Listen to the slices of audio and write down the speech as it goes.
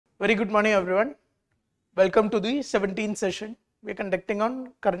Very good morning, everyone. Welcome to the 17th session we are conducting on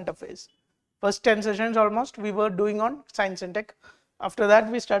current affairs. First 10 sessions almost we were doing on science and tech. After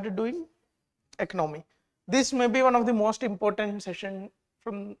that, we started doing economy. This may be one of the most important session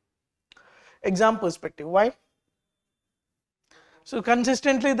from exam perspective. Why? So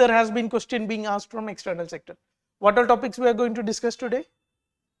consistently there has been question being asked from external sector. What are topics we are going to discuss today?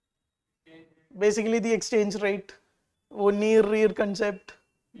 Basically the exchange rate, near rear concept,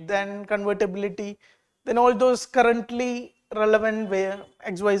 then convertibility, then all those currently relevant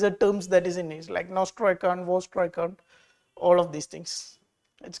XYZ terms that is in use like nostro account, vostro account, all of these things.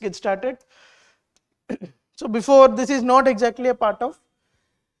 Let's get started. So before, this is not exactly a part of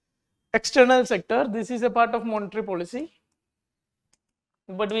external sector, this is a part of monetary policy,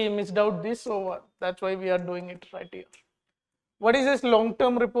 but we missed out this, so that's why we are doing it right here. What is this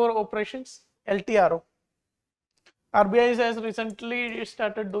long-term repo operations? LTRO. RBI has recently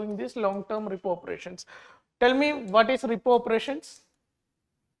started doing this long-term repo operations. Tell me, what is repo operations?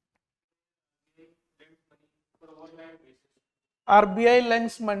 RBI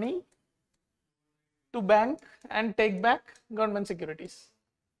lends money to bank and take back government securities.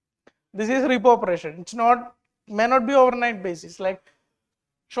 This is repo operation. It's not, may not be overnight basis, like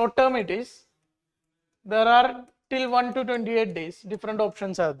short term it is. There are till 1 to 28 days, different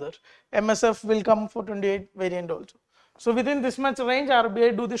options are there. MSF will come for 28 variant also. So within this much range,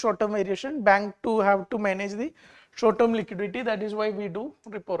 RBI do the short term variation, bank to have to manage the short term liquidity. That is why we do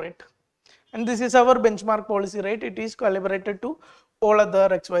repo rate. And this is our benchmark policy rate. It is calibrated to all other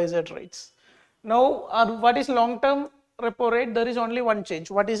XYZ rates. Now, what is long term repo rate? There is only one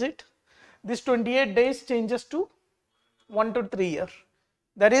change. What is it? This 28 days changes to 1 to 3 year.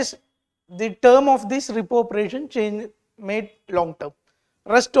 That is, the term of this repo operation change made long term.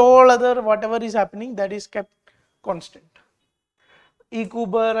 Rest all other whatever is happening, that is kept constant.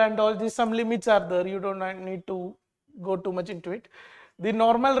 E-Cuber and all these, some limits are there. You don't need to go too much into it. The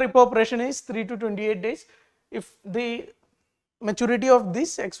normal repo operation is 3 to 28 days. If the maturity of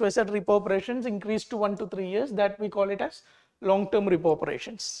this XYZ repo operations increase to 1 to 3 years, that we call it as long-term repo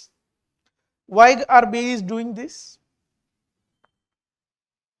operations. Why RBI is doing this?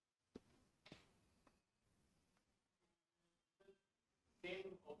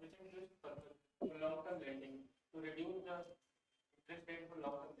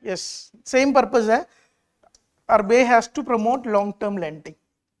 Yes, same purpose. RBI has to promote long-term lending.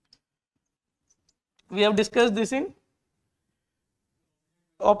 We have discussed this in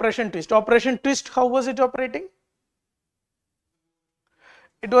Operation Twist. Operation Twist, how was it operating?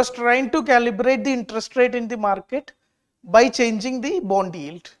 It was trying to calibrate the interest rate in the market by changing the bond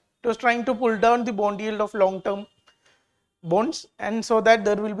yield. It was trying to pull down the bond yield of long-term bonds, and so that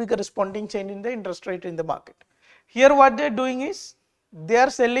there will be corresponding change in the interest rate in the market. Here what they are doing is, they are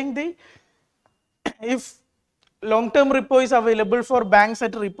selling the, if long-term repo is available for banks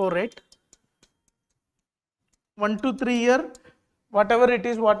at repo rate, 1 to 3 year, whatever it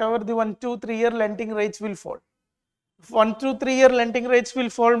is, whatever the 1 to 3 year lending rates will fall. If 1 to 3 year lending rates will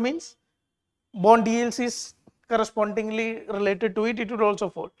fall means bond yields is correspondingly related to it, it would also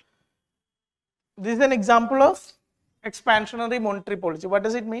fall. This is an example of expansionary monetary policy. What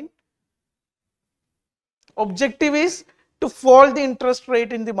does it mean? Objective is to fall the interest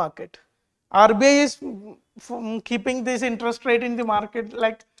rate in the market. RBI is keeping this interest rate in the market,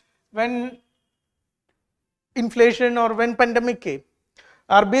 like when inflation or when pandemic came,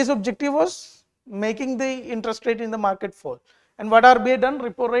 RBI's objective was making the interest rate in the market fall. And what RBI done?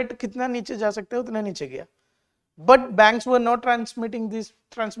 Repo rate kitna niche ja sakte hai utna niche gaya. But banks were not transmitting this,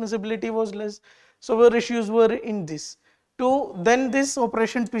 transmissibility was less, so issues were in this. Then this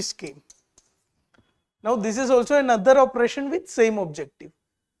Operation Twist came. Now this is also another operation with same objective.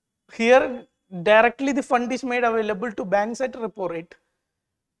 Here directly the fund is made available to banks at repo rate.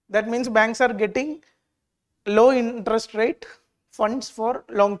 That means banks are getting low interest rate funds for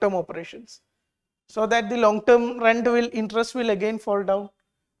long term operations, so that the long term interest will again fall down.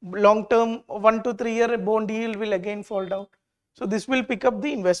 Long term 1 to 3 year bond yield will again fall down. So this will pick up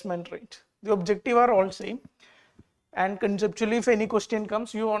the investment rate. The objective are all same, and conceptually if any question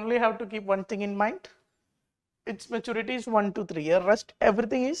comes, you only have to keep one thing in mind. Its maturity is 1 to 3 year. Rest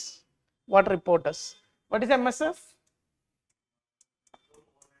everything is what repo does. What is MSF?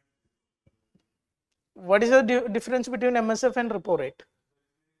 What is the difference between MSF and repo rate?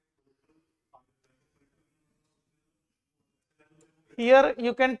 Here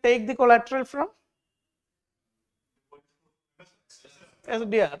you can take the collateral from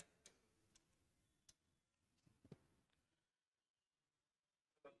SDR.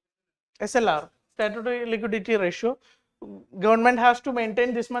 SLR, statutory liquidity ratio. government has to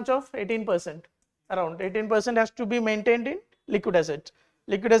maintain this much of 18%, around 18% has to be maintained in liquid assets.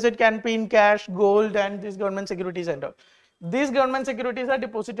 Liquid asset can be in cash, gold, and these government securities and all. These government securities are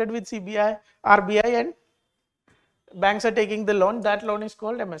deposited with CBI, RBI, and banks are taking the loan. That loan is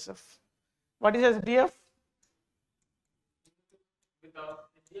called MSF. What is SDF?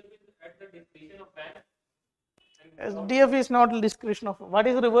 SDF is not discretion of. What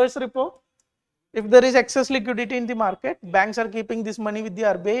is reverse repo? If there is excess liquidity in the market, banks are keeping this money with the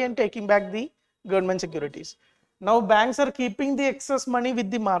RBI and taking back the government securities. Now banks are keeping the excess money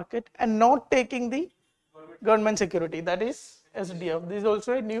with the market and not taking the government security. That is SDF. This is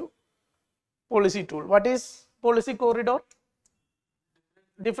also a new policy tool. What is policy corridor?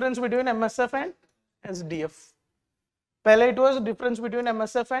 Difference between MSF and SDF. Pehle it was difference between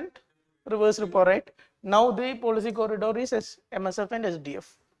MSF and reverse repo rate. Now the policy corridor is MSF and SDF.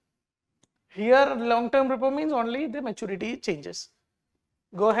 Here long-term repo means only the maturity changes.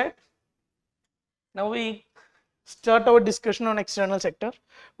 Go ahead. Now we start our discussion on external sector.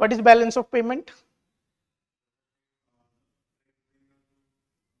 What is balance of payment?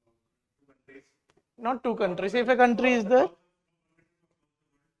 Not two countries. If a country is there,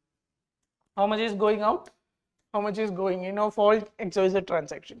 how much is going out? How much is going in of all XYZ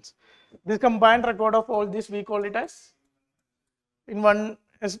transactions? This combined record of all this, we call it as, in one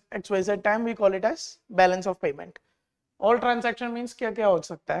XYZ time, we call it as balance of payment. All transaction means क्या क्या हो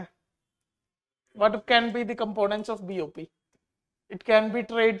सकता है? What can be the components of BOP? It can be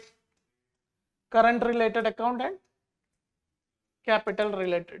trade, current related account, and capital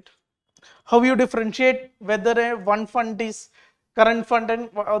related. How you differentiate whether one fund is current fund and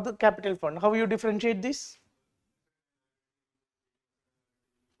the capital fund? How you differentiate this?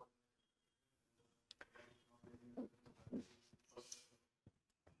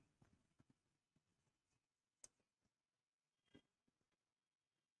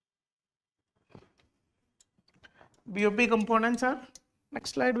 BOP components are,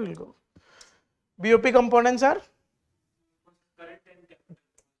 next slide will go. BOP components are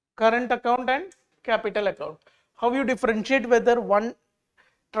current account and capital account. How you differentiate whether one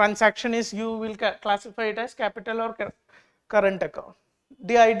transaction is, you will classify it as capital or current account.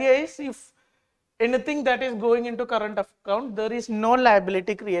 The idea is if anything that is going into current account, there is no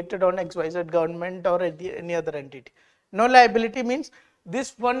liability created on XYZ government or any other entity. No liability means this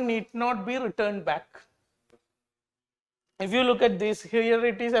fund need not be returned back. If you look at this, here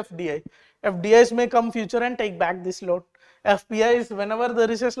it is FDI. FDIs may come future and take back this loan. FPIs, whenever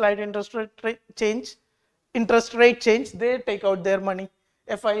there is a slight interest rate change, they take out their money.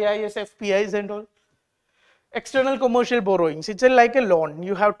 FIIs, FPIs and all. External commercial borrowings, it's like a loan,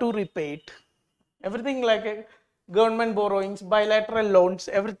 you have to repay it. Everything like a government borrowings, bilateral loans,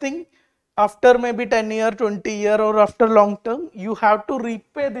 everything after maybe 10 year, 20 year or after long term, you have to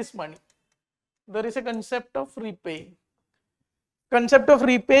repay this money. There is a concept of repaying. Concept of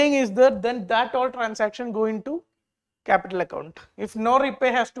repaying is there, then that all transaction go into capital account. If no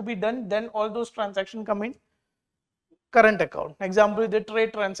repay has to be done, then all those transactions come in current account. Example, the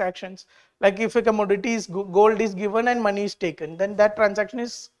trade transactions, like if a commodity is gold is given and money is taken, then that transaction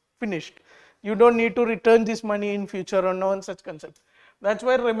is finished. You don't need to return this money in future or no such concept. That's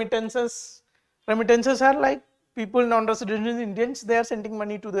why remittances are like people, non-resident Indians, they are sending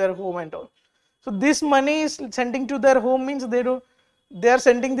money to their home and all. So this money is sending to their home means they are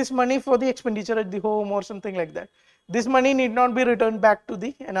sending this money for the expenditure at the home or something like that. This money need not be returned back to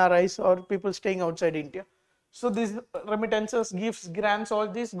the NRIs or people staying outside India. So these remittances, gifts, grants, all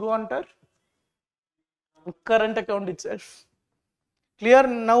these go under current account itself. Clear?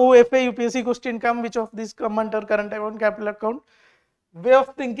 Now if a UPSC question come, which of these come under current account, capital account, way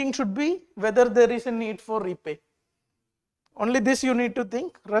of thinking should be whether there is a need for repay. Only this you need to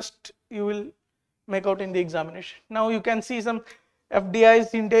think, rest you will make out in the examination. Now you can see some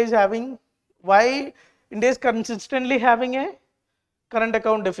FDIs India is having, why India is consistently having a current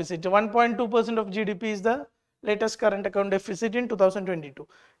account deficit. 1.2% of GDP is the latest current account deficit in 2022.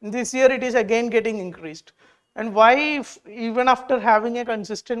 In this year it is again getting increased. And why even after having a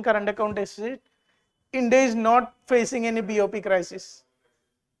consistent current account deficit, India is not facing any BOP crisis?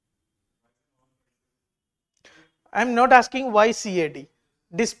 I am not asking why CAD.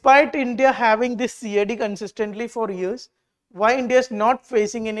 Despite India having this CAD consistently for years, why India is not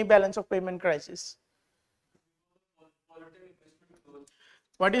facing any balance of payment crisis?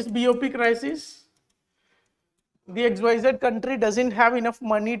 What is BOP crisis? The XYZ country doesn't have enough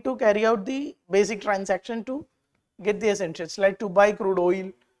money to carry out the basic transaction to get the essentials, like to buy crude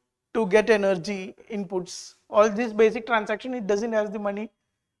oil, to get energy inputs. All these basic transaction, it doesn't have the money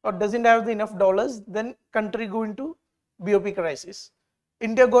or doesn't have the enough dollars, then country go into BOP crisis.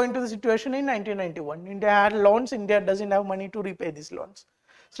 India going to the situation in 1991. India had loans, India doesn't have money to repay these loans.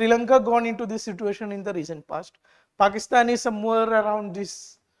 Sri Lanka gone into this situation in the recent past. Pakistan is somewhere around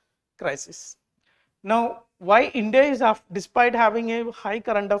this crisis. Now, why India is, despite having a high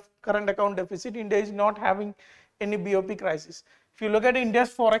current account deficit, India is not having any BOP crisis. If you look at India's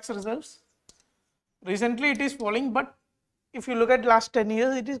forex reserves, recently it is falling, but if you look at last 10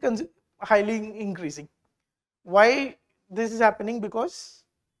 years, it is highly increasing. Why this is happening? Because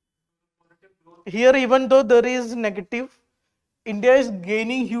here, even though there is negative, India is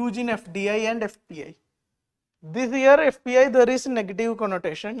gaining huge in FDI and FPI. This year FPI there is negative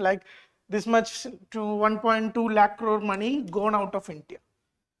connotation, like this much to 1.2 lakh crore money gone out of India.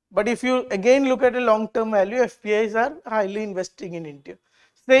 But if you again look at a long term value, FPIs are highly investing in India.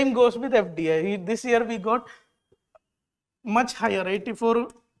 Same goes with FDI. This year we got much higher,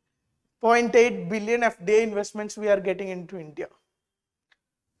 84.8 billion FDI investments we are getting into India.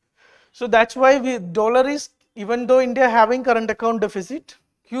 So that's why dollar is, even though India having current account deficit,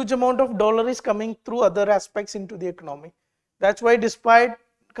 huge amount of dollar is coming through other aspects into the economy. That's why despite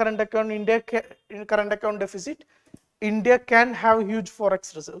current account deficit, India can have huge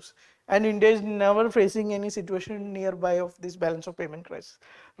forex reserves, and India is never facing any situation nearby of this balance of payment crisis.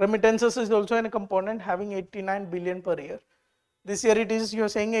 Remittances is also a component, having 89 billion per year. This year it is, you are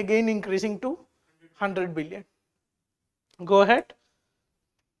saying, again increasing to 100 billion. Go ahead.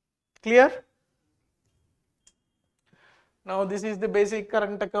 Clear? Now this is the basic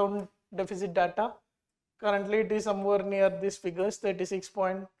current account deficit data. Currently it is somewhere near these figures,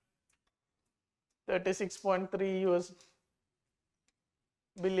 36.3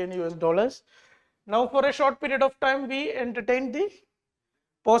 billion US dollars. Now for a short period of time we entertained the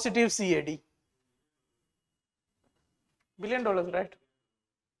positive CAD. $1 billion, right?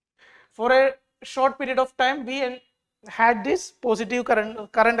 For a short period of time we had this positive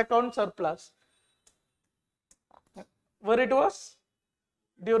current account surplus. Where it was?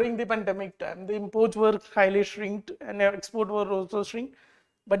 During the pandemic time, the imports were highly shrinked and export were also shrink,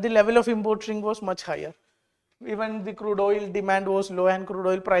 but the level of import shrink was much higher. Even the crude oil demand was low and crude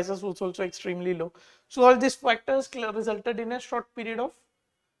oil prices was also extremely low. So all these factors resulted in a short period of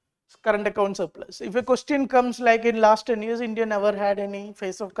current account surplus. If a question comes like in last 10 years, India never had any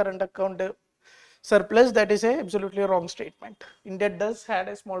phase of current account surplus, that is a absolutely wrong statement. India does had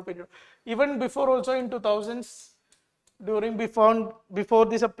a small period. Even before also in 2000s, before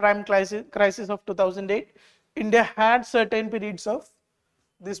this subprime crisis of 2008, India had certain periods of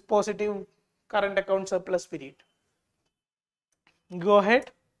this positive current account surplus period. Go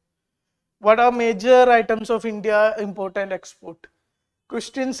ahead. What are major items of India import and export?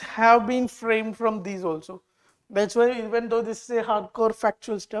 Questions have been framed from these also. That's why even though this is a hardcore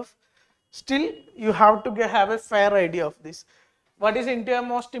factual stuff, still you have to have a fair idea of this. What is India's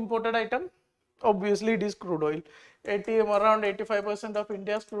most imported item? Obviously it is crude oil. Around 85% of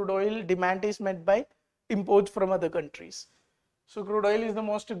India's crude oil demand is met by imports from other countries. So crude oil is the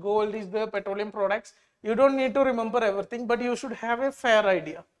most, gold is the petroleum products. You don't need to remember everything, but you should have a fair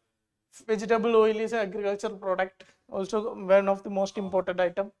idea. Vegetable oil is an agricultural product, also one of the most important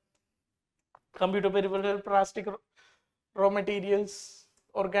item. Computer peripheral, plastic, raw materials,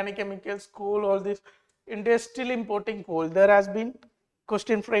 organic chemicals, coal, all this. India is still importing coal. There has been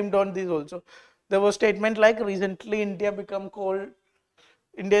question framed on this also. There was statement like recently India become coal,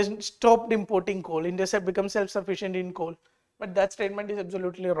 India stopped importing coal, India has become self-sufficient in coal. But that statement is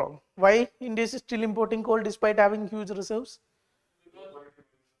absolutely wrong. Why India is still importing coal despite having huge reserves?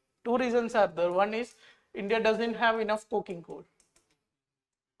 Two reasons are there. One is India doesn't have enough coking coal.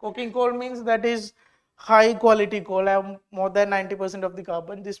 Coking coal means that is high quality coal, have more than 90% of the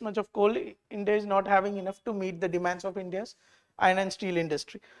carbon. This much of coal India is not having enough to meet the demands of India's iron and steel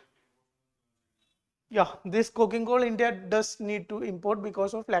industry. Yeah, this coking coal India does need to import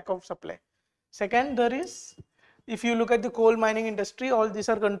because of lack of supply. Second, there is, if you look at the coal mining industry, all these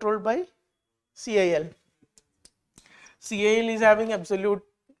are controlled by CIL. CIL is having absolute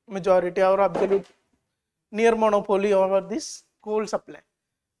majority or absolute near monopoly over this coal supply.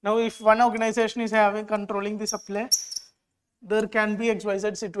 Now, if one organization is controlling the supply, there can be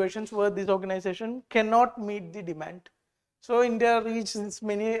XYZ situations where this organization cannot meet the demand. So India reaches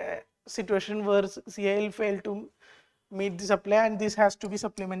many situations where CIL failed to meet the supply, and this has to be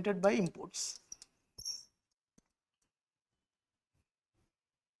supplemented by imports.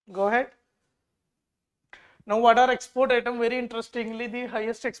 Go ahead. Now, what are export item? Very interestingly, the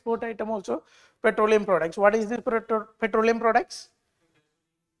highest export item also petroleum products. What is the petroleum products?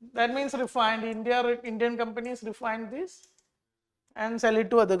 That means refined. Indian companies refine this and sell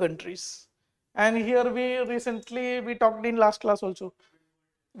it to other countries. And here we talked in last class also.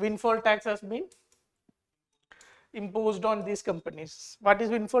 Windfall tax has been imposed on these companies. What is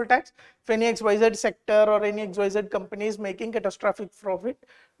windfall tax? If any XYZ sector or any XYZ company is making catastrophic profit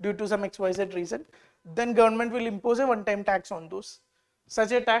due to some XYZ reason, then government will impose a one-time tax on those.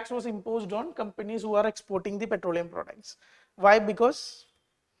 Such a tax was imposed on companies who are exporting the petroleum products. Why? Because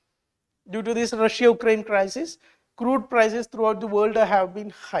due to this Russia-Ukraine crisis, crude prices throughout the world have been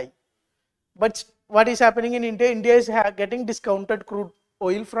high. But what is happening in India? India is getting discounted crude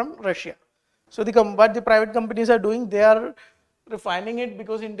oil from Russia. So what the private companies are doing, they are refining it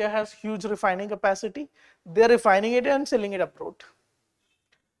because India has huge refining capacity. They are refining it and selling it abroad.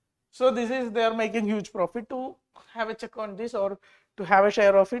 So they are making huge profit. To have a check on this or to have a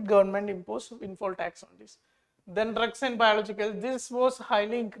share of it, government impose windfall tax on this. Then drugs and biologicals, this was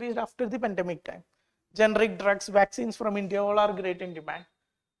highly increased after the pandemic time. Generic drugs, vaccines from India, all are great in demand.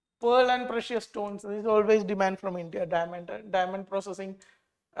 Pearl and precious stones, there is always demand from India. Diamond processing,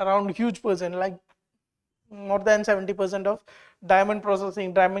 around huge percent, like more than 70% of diamond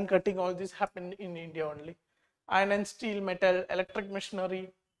processing, diamond cutting, all this happen in India only. Iron and steel, metal, electric machinery,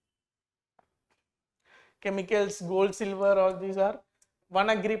 chemicals, gold, silver, all these are one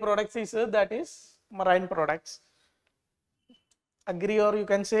agri products is that is marine products. Agri, or you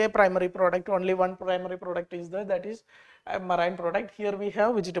can say primary product, only one primary product is there, that is a marine product. Here we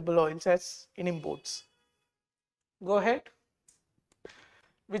have vegetable oils as in imports. Go ahead.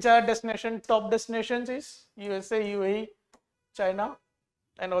 Which are top destinations is USA, UAE, China,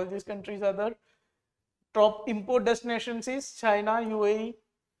 and all these countries are there. Top import destinations is China, UAE,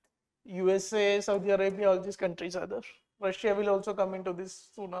 USA, Saudi Arabia, all these countries are there. Russia will also come into this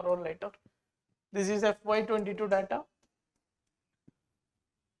sooner or later. This is FY22 data.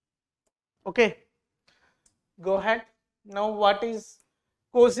 Okay, go ahead. Now what is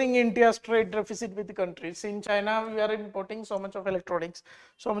causing India's trade deficit with the countries? In China, we are importing so much of electronics,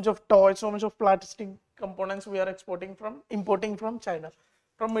 so much of toys, so much of plastic components we are importing from China.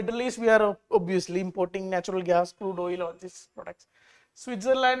 From Middle East, we are obviously importing natural gas, crude oil, all these products.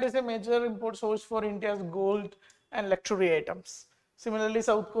 Switzerland is a major import source for India's gold and luxury items. Similarly,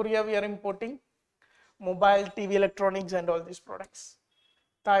 South Korea, we are importing mobile, TV, electronics, and all these products.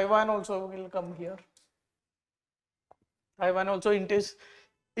 Taiwan also will come here. Taiwan also is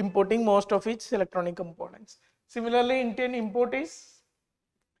importing most of its electronic components. Similarly, Indian import is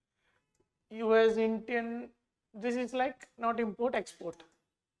US, Indian, this is like not import, export.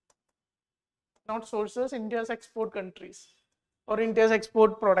 Not sources, India's export countries or India's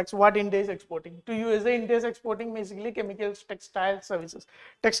export products. What India is exporting? To USA, India is exporting basically chemicals, textiles, services.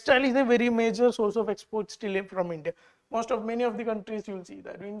 Textile is a very major source of export still from India. Many of the countries you will see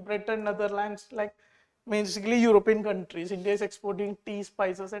that. In Britain, Netherlands, like basically European countries, India is exporting tea,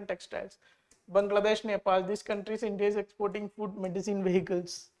 spices, and textiles. Bangladesh, Nepal, these countries, India is exporting food, medicine,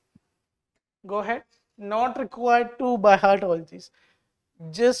 vehicles. Go ahead. Not required to by heart all these.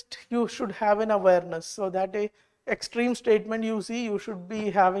 Just you should have an awareness, so that a extreme statement you see, you should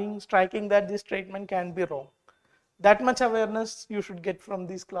be striking that this statement can be wrong. That much awareness you should get from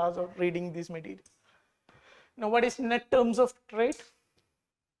this class or reading this material. Now, what is net terms of trade?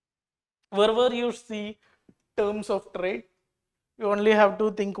 Wherever you see terms of trade, you only have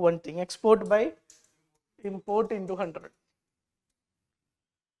to think one thing: export by import into 100.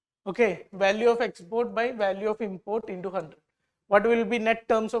 Okay, value of export by value of import into 100. What will be net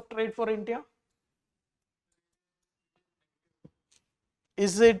terms of trade for India?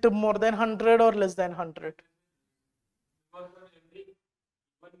 Is it more than 100 or less than 100? Because for every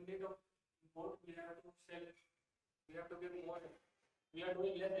 1 unit of import, we have to sell, we have to give more. We are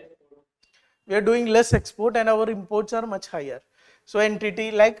doing less export. We are doing less export and our imports are much higher. So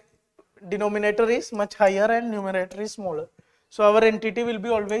entity like denominator is much higher and numerator is smaller. So our entity will be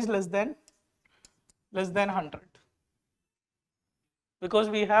always less than 100 because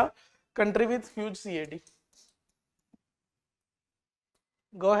we have country with huge CAD.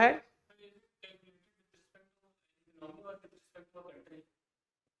 Go ahead.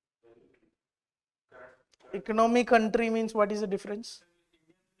 Economic country means what is the difference?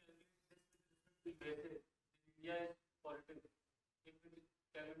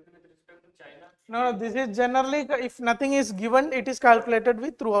 No, this is generally, if nothing is given, it is calculated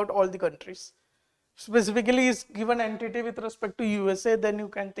with throughout all the countries. Specifically is given entity with respect to USA, then you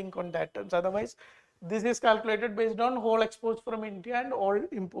can think on that terms. Otherwise, this is calculated based on whole exports from India and all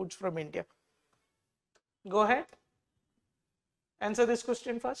imports from India. Go ahead. Answer this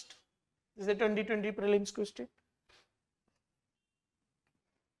question first. This is a 2020 prelims question.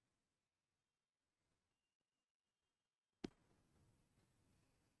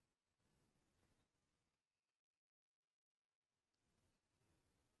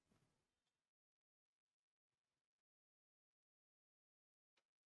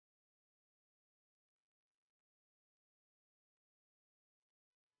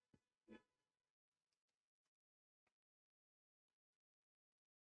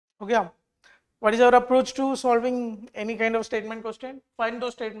 Okay. What is our approach to solving any kind of statement question? Find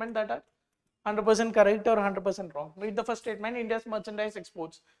those statements that are 100% correct or 100% wrong. Read the first statement, India's merchandise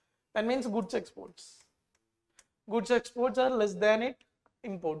exports. That means goods exports. Goods exports are less than it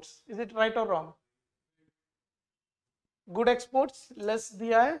imports. Is it right or wrong? Good exports, less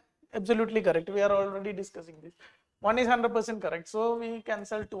they are absolutely correct. We are already discussing this. One is 100% correct. So we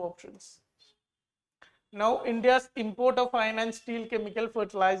cancel two options. Now, India's import of iron and steel, chemical,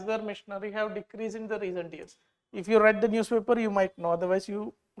 fertilizer, machinery have decreased in the recent years. If you read the newspaper, you might know. Otherwise,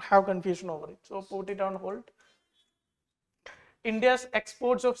 you have confusion over it. So put it on hold. India's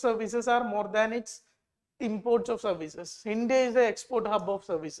exports of services are more than its imports of services. India is the export hub of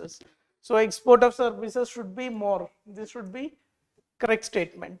services. So export of services should be more. This should be correct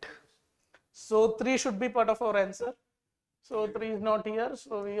statement. So 3 should be part of our answer. So 3 is not here.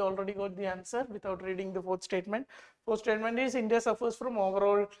 So we already got the answer without reading the fourth statement. Fourth statement is India suffers from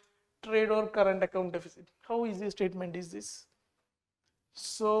overall trade or current account deficit. How easy statement is this?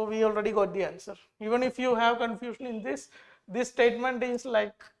 So we already got the answer. Even if you have confusion in this statement is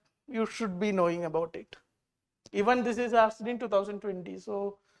like you should be knowing about it. Even this is asked in 2020.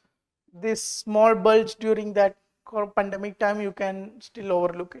 So this small bulge during that pandemic time, you can still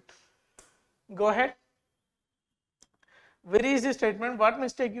overlook it. Go ahead. Very easy statement. What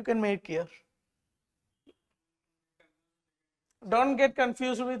mistake you can make here? Don't get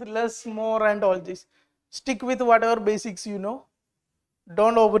confused with less, more and all this. Stick with whatever basics you know.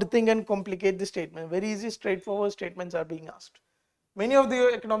 Don't overthink and complicate the statement. Very easy, straightforward statements are being asked. Many of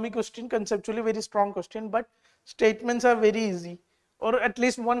the economic question, conceptually very strong question, but statements are very easy. Or at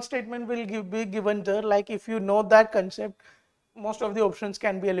least one statement will be given there. Like if you know that concept, most of the options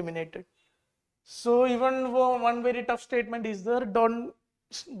can be eliminated. So even one very tough statement is there, don't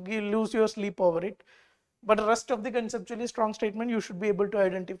lose your sleep over it. But the rest of the conceptually strong statement, you should be able to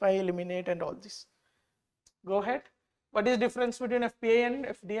identify, eliminate and all this. Go ahead. What is difference between FPI and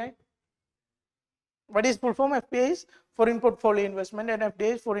FDI? What is full form? FPI is foreign portfolio investment and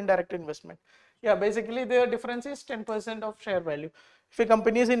FDI is foreign direct investment. Yeah, basically the difference is 10% of share value. If a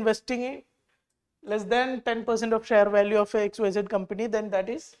company is investing in less than 10% of share value of a XYZ company, then that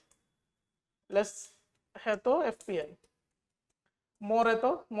is less है तो FPI. More है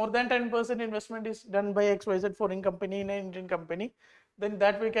तो more than 10% investment is done by XYZ foreign company in an Indian company, then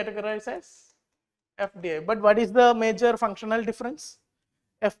that we categorize as FDI. But what is the major functional difference?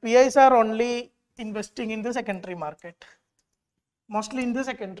 FPIs are only investing in the secondary market, mostly in the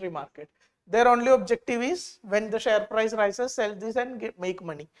secondary market. Their only objective is when the share price rises, sell this and make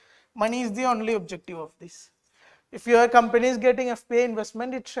money. Money is the only objective of this. If your company is getting FPI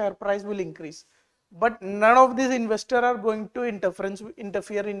investment, its share price will increase. But none of these investors are going to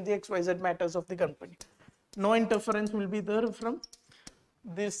interfere in the XYZ matters of the company. No interference will be there from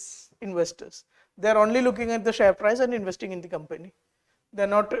these investors. They are only looking at the share price and investing in the company. They are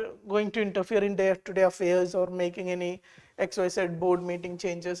not going to interfere in day-to-day affairs or making any XYZ board meeting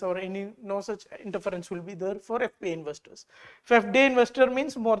changes or no such interference will be there for FPI investors. If FDI investor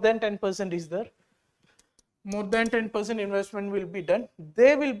means more than 10% is there, more than 10% investment will be done.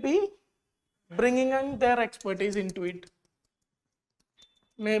 They will be bringing in their expertise into it.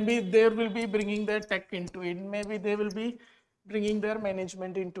 Maybe they will be bringing their tech into it. Maybe they will be bringing their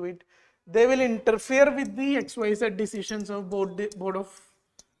management into it. They will interfere with the XYZ decisions of board of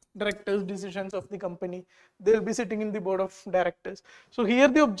directors, decisions of the company. They will be sitting in the board of directors. So here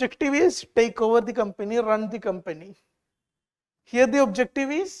the objective is take over the company, run the company. Here the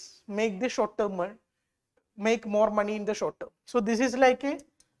objective is make the short term, make more money in the short term. So this is like a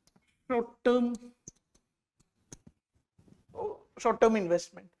short term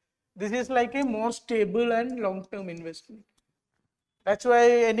investment. This is like a more stable and long term investment. That's why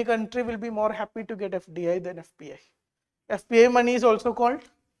any country will be more happy to get FDI than FPI. FPI money is also called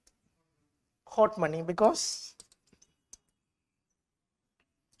hot money because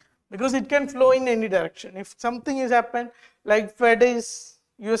it can flow in any direction. If something is happened, like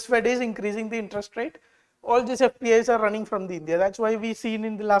US Fed is increasing the interest rate, all these FPIs are running from the India. That's why we seen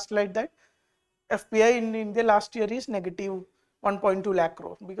in the last slide that FPI in India last year is negative 1.2 lakh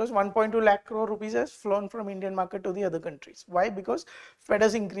crore because 1.2 lakh crore rupees has flown from Indian market to the other countries. Why? Because Fed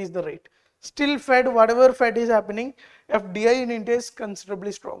has increased the rate. Still Fed, whatever Fed is happening, FDI in India is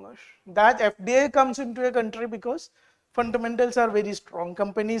considerably stronger. That FDI comes into a country because fundamentals are very strong,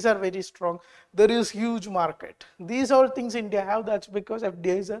 companies are very strong, there is huge market. These all things India have, that's because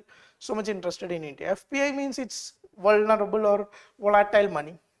FDIs are so much interested in India. FPI means it's vulnerable or volatile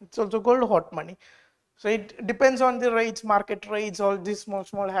money. It's also called hot money. So it depends on the rates, market rates, all these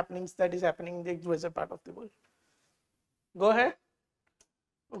small happenings that is happening in the XYZ part of the world. Go ahead.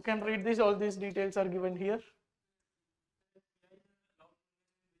 You can read this, all these details are given here.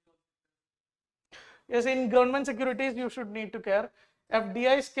 Yes, in government securities, you should need to care.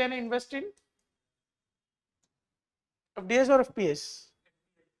 FDIs can invest in FDIs or FPIs?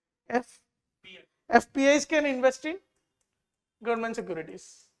 F, FPIs can invest in government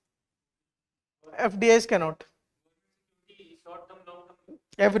securities. FDIs cannot. Short term, long term.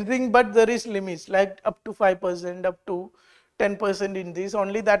 Everything, but there is limits like up to 5%, up to 10% in this.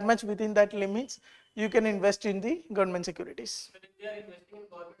 Only that much within that limits you can invest in the government securities. But if they are investing in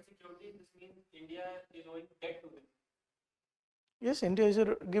government securities, this means India is owing debt to them. Yes, India is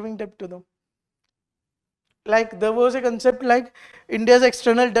giving debt to them. Like there was a concept like India's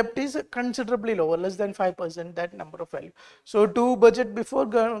external debt is considerably lower, less than 5%, that number of value. So to budget before,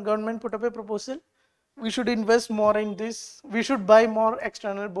 government put up a proposal, we should invest more in this, we should buy more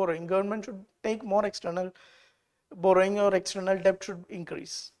external borrowing, government should take more external borrowing or external debt should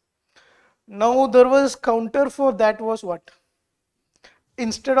increase. Now there was counter for that was what?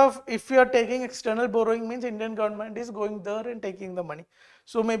 Instead of, if you are taking external borrowing means Indian government is going there and taking the money.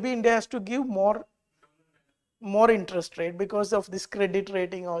 So maybe India has to give more interest rate because of this credit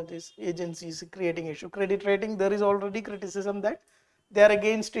rating, all these agencies creating issue. Credit rating, there is already criticism that they are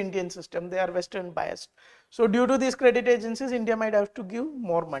against Indian system, they are Western biased. So due to these credit agencies, India might have to give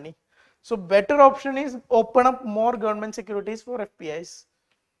more money. So better option is open up more government securities for FPIs.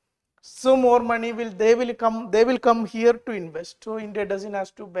 So more money they will come here to invest. So India doesn't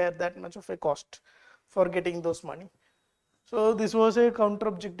have to bear that much of a cost for getting those money. So this was a counter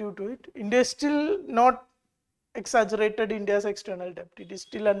objective to it. India is still not exaggerated India's external debt. It is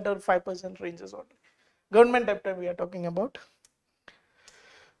still under 5% ranges only. Government debt we are talking about.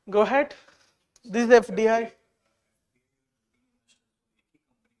 Go ahead. This is FDI.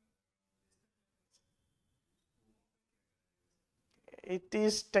 It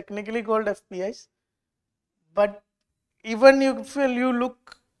is technically called FPIs, but even if you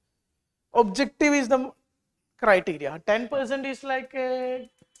look, objective is the criteria. 10% is like a,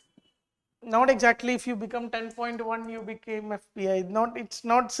 not exactly if you become 10.1 you became FPI. It's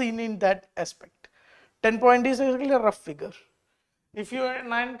not seen in that aspect. 10 point is actually a rough figure. If you are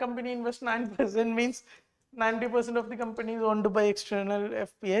 9 company invest 9% means 90% of the company is owned by external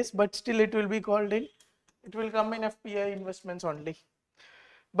FPIs, but still it will be called in, it will come in FPI investments only.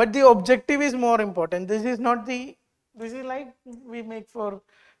 But the objective is more important. This is not the, this is like we make for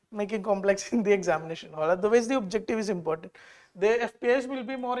making complex in the examination hall. Otherwise the objective is important. The FPIs will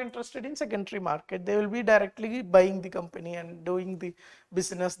be more interested in secondary market. They will be directly buying the company and doing the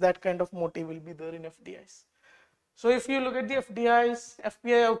business. That kind of motive will be there in FDIs. So if you look at the FDIs,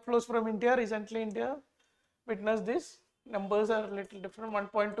 FPI outflows from India, recently India witnessed this. Numbers are a little different,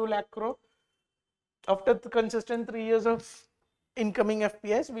 1.2 lakh crore. After the consistent 3 years of incoming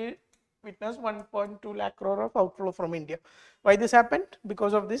FPIs, we witnessed 1.2 lakh crore of outflow from India. Why this happened?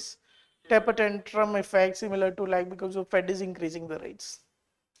 Because of this taper tantrum effect, similar to like because of Fed is increasing the rates.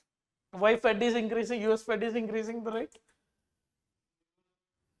 Why Fed is increasing? US Fed is increasing the rate?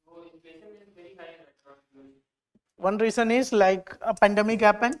 So inflation is very high across the world. One reason is like a pandemic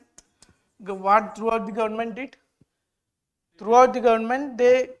happened. What throughout the government did? Throughout the government,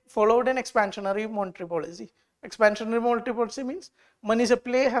 they followed an expansionary monetary policy. Expansionary monetary policy means money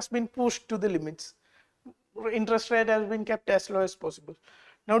supply has been pushed to the limits. Interest rate has been kept as low as possible.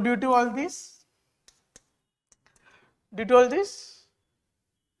 Now, due to all this,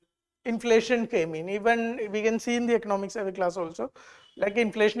 inflation came in. Even we can see in the economics of the class also, like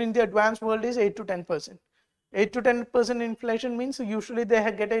inflation in the advanced world is 8 to 10%. 8 to 10% inflation means usually they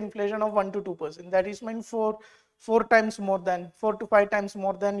get an inflation of 1 to 2%. That is meant for 4 to 5 times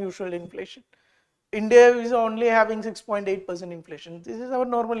more than usual inflation. India is only having 6.8% inflation. This is our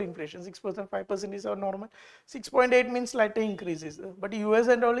normal inflation. 6%, 5% is our normal. 6.8 means slightly increases. But US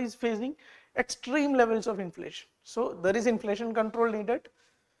and all is facing extreme levels of inflation. So there is inflation control needed.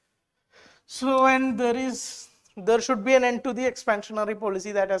 So and there should be an end to the expansionary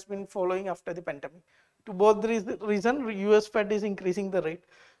policy that has been following after the pandemic. To both the reason, US Fed is increasing the rate.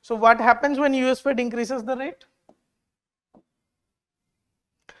 So what happens when US Fed increases the rate?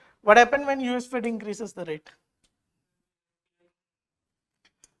 What happens when US Fed increases the rate?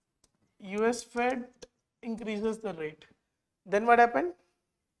 US Fed increases the rate. Then what happened?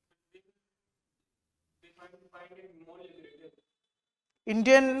 They find it more lucrative.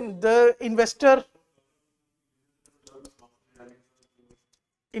 The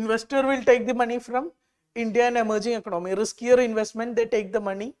investor will take the money from Indian emerging economy. Riskier investment, they take the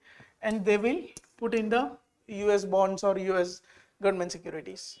money and they will put in the US bonds or US government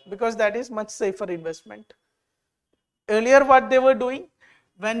securities because that is much safer investment. Earlier what they were doing,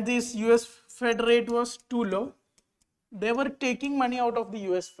 when this US Fed rate was too low, they were taking money out of the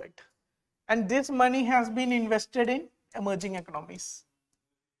US Fed. And this money has been invested in emerging economies.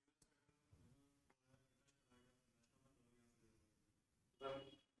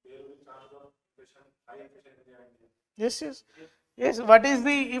 Yes, yes. Yes, what is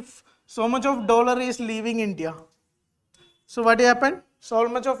the, if so much of dollar is leaving India? So what happened? So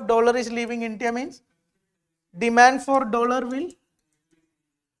much of dollar is leaving India means demand for dollar will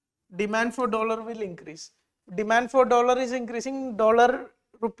increase. Demand for dollar is increasing, dollar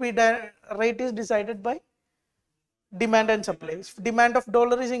rupee rate is decided by demand and supply. If demand of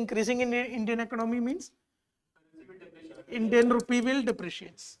dollar is increasing in the Indian economy means Indian rupee will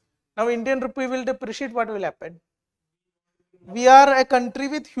depreciate. Now Indian rupee will depreciate, what will happen? We are a country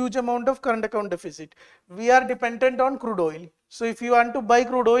with huge amount of current account deficit. We are dependent on crude oil. So if you want to buy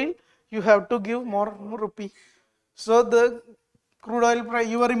crude oil, you have to give more rupee. So the crude oil price,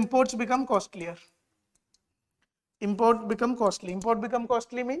 your imports become costlier. Import become costly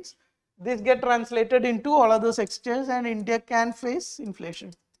means this get translated into all other sectors and India can face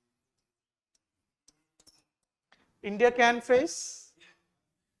inflation. India can face.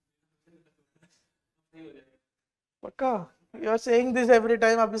 Pakka. You are saying this every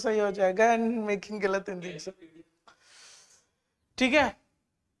time, अभी सही हो जाएगा and making गलत हिंदी से. ठीक है?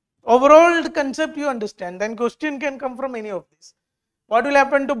 Overall the concept you understand, then question can come from any of these. What will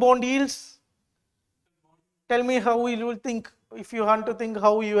happen to bond yields? Tell me how you will think, if you want to think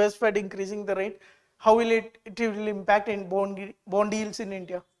how US Fed increasing the rate, how will it will impact in bond yields in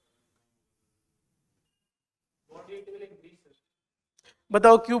India? Bond yield will increase, sir.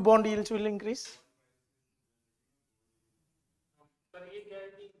 बताओ क्यों bond yields will increase? पर ये क्या है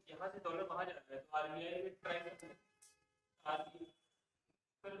कि यहाँ से dollar बाहर जा रहा है तो RBI will try to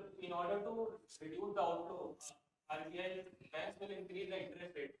in order to reduce the outflow, RBI banks will increase the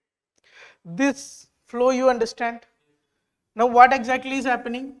interest rate. This flow you understand? Now what exactly is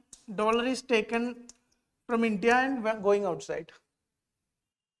happening? Dollar is taken from India and going outside.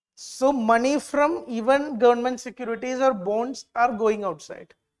 So money from even government securities or bonds are going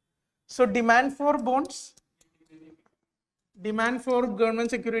outside. So demand for bonds, demand for government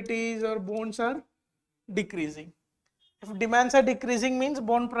securities or bonds are decreasing. If demands are decreasing means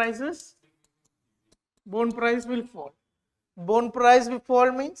bond price will fall. Bond price will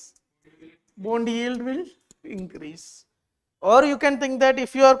fall means bond yield will increase. Or you can think that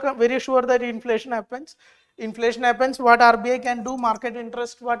if you are very sure that inflation happens, what RBI can do, market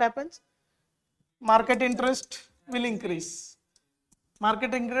interest, what happens? Market interest will increase.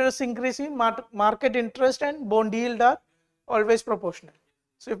 Market interest increasing, market interest and bond yield are always proportional.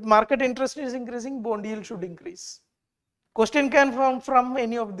 So if market interest is increasing, bond yield should increase. Question can come from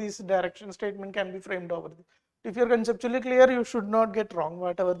any of these directions, statement can be framed over this. If you are conceptually clear, you should not get wrong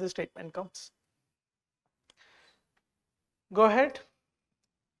whatever the statement comes. Go ahead.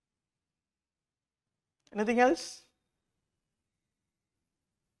 Anything else?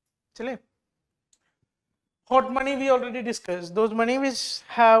 Chale. Hot money we already discussed. Those money which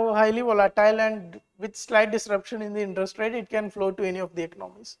have highly volatile and with slight disruption in the interest rate, it can flow to any of the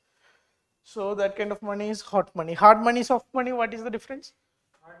economies. So that kind of money is hot money. Hard money, soft money, what is the difference?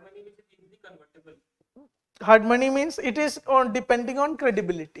 Hard money which is easily convertible. Hard money means it is on depending on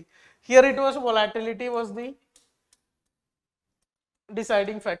credibility. Here it was volatility was the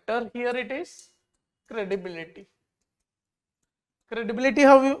deciding factor. Here it is credibility. Credibility,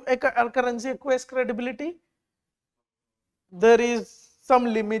 how you a currency acquires credibility? There is some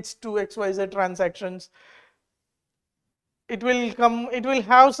limits to XYZ transactions. It will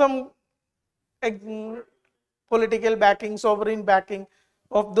have some political backing, sovereign backing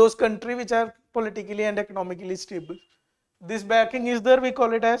of those countries which are politically and economically stable. This backing is there, we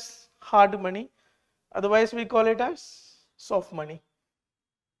call it as hard money. Otherwise, we call it as soft money.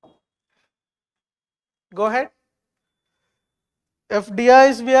 Go ahead.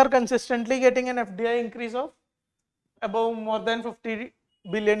 FDIs, we are consistently getting an FDI increase of above more than 50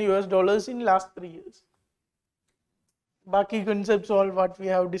 billion US dollars in last 3 years. Baki concepts all what we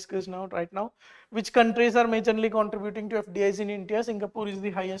have discussed now, right now. Which countries are majorly contributing to FDIs in India? Singapore is the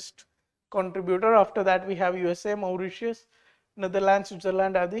highest contributor. After that, we have USA, Mauritius, Netherlands,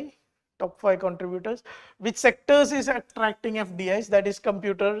 Switzerland are the top 5 contributors. Which sectors is attracting FDIs? That is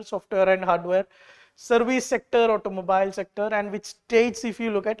computer, software and hardware, service sector, automobile sector, and which states, if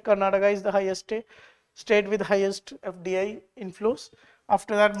you look at, Karnataka is the highest state with highest FDI inflows.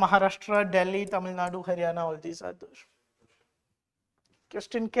 After that, Maharashtra, Delhi, Tamil Nadu, Haryana, all these are there.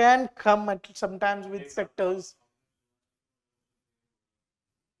 Question can come at sometimes with sectors.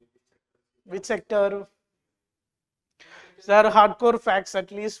 Which sector? These are hardcore facts.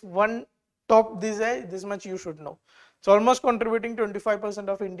 At least one top this much you should know. It's almost contributing 25%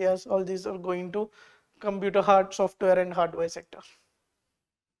 of India's. All these are going to computer software and hardware sector.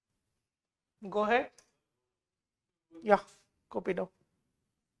 Go ahead. Yeah, copy down.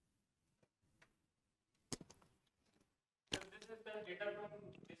 This is the data from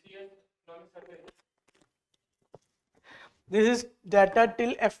this year's economic survey. This is data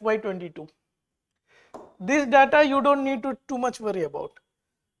till FY22. This data you don't need to too much worry about.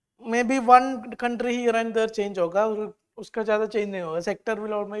 Maybe one country here and there change होगा और उसका ज़्यादा change नहीं होगा. Sector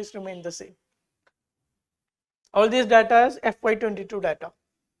will always remain the same. All this data is FY22 data,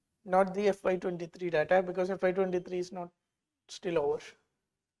 not the FY23 data, because FY23 is not still over.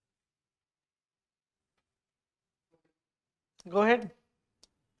 Go ahead.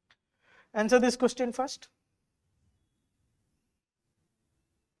 Answer this question first.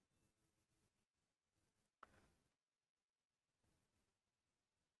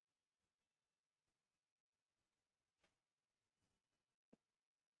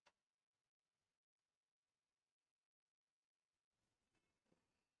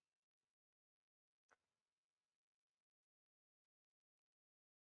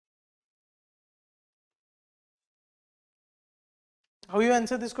 How you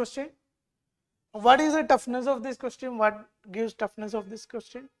answer this question? What is the toughness of this question? What gives toughness of this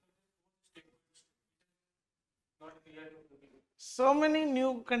question? Not clear to people. So many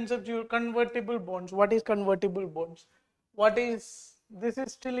new concepts. Convertible bonds. What is convertible bonds? What is, this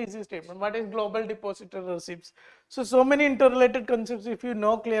is still easy statement. What is global depositor receipts? So many interrelated concepts. If you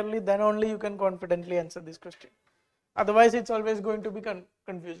know clearly, then only you can confidently answer this question. Otherwise, it's always going to be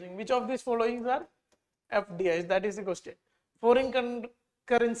confusing. Which of these following are FDIs? That is the question. Foreign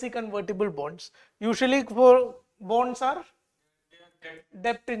currency convertible bonds. Usually, for bonds are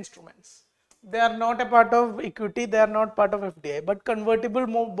debt instruments. They are not a part of equity. They are not part of FDI. But convertible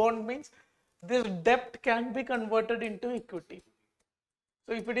bond means this debt can be converted into equity.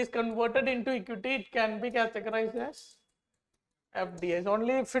 So if it is converted into equity, it can be categorized as FDIs.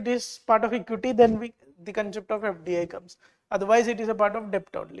 Only if it is part of equity, then the concept of FDI comes. Otherwise, it is a part of debt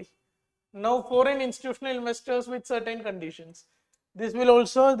only. Now, foreign institutional investors with certain conditions. This will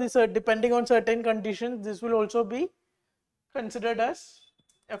also, depending on certain conditions, this will also be considered as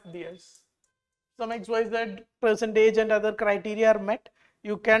FDIs. Some XYZ percentage and other criteria are met,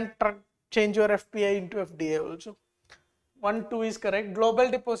 you can change your FPI into FDI also. 1, 2 is correct. Global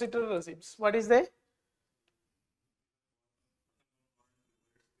depositor receipts. What is they?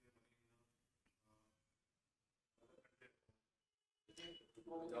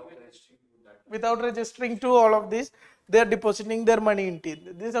 Without registering to all of this, they are depositing their money into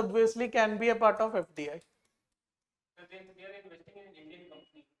it. This obviously can be a part of FDI. So they are investing in an Indian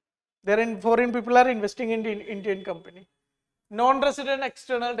company. Foreign people are investing in Indian company. Non-resident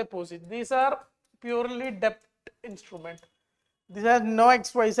external deposit. These are purely debt instrument. These are no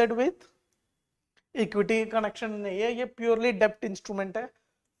XYZ with equity connection. ये purely debt instrument है.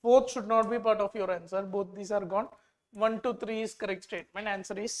 Fourth should not be part of your answer. Both these are gone. 1, 2, 3 is correct statement.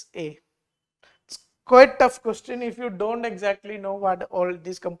 Answer is A. It's quite tough question if you don't exactly know what all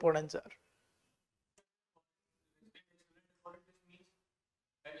these components are. What this means,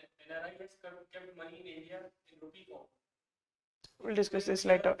 NRI has kept money in India in rupee form. We'll discuss this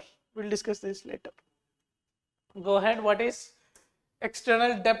later. Go ahead. What is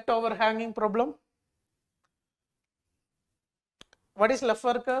external debt overhanging problem? What is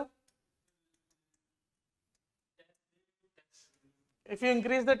Laffer curve? If you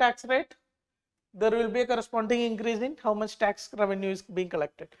increase the tax rate, there will be a corresponding increase in how much tax revenue is being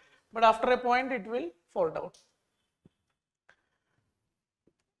collected. But after a point, it will fall down.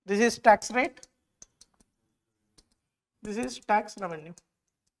 This is tax rate. This is tax revenue.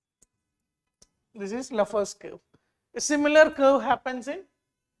 This is Laffer's curve. A similar curve happens in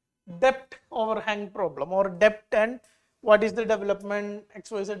debt overhang problem, or debt and what is the development,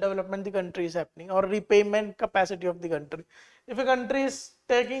 XYZ development the country is happening, or repayment capacity of the country. If a country is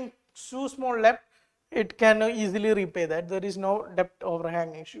taking too small debt, it can easily repay that. There is no debt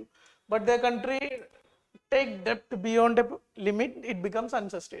overhang issue. But the country take debt beyond a limit, it becomes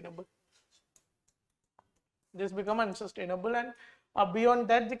unsustainable. This becomes unsustainable, and beyond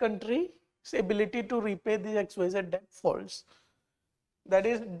that, the country's ability to repay the XYZ debt falls. That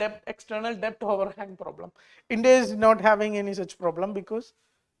is external debt overhang problem. India is not having any such problem because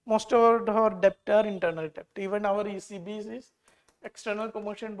most of our debt are internal debt. Even our ECBs is external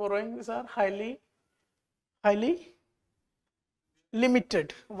commercial borrowings are highly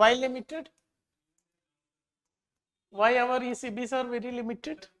limited. Why limited? Why our ECBs are very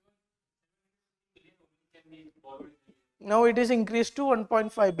limited? Now it is increased to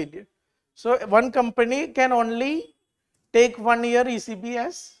 1.5 billion. So one company can only take 1 year ECB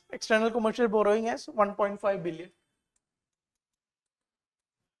as external commercial borrowing as 1.5 billion.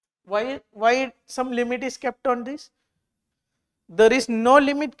 Why some limit is kept on this? There is no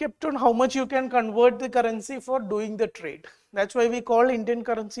limit kept on how much you can convert the currency for doing the trade. That's why we call Indian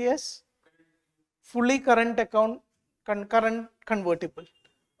currency as fully current account, current convertible.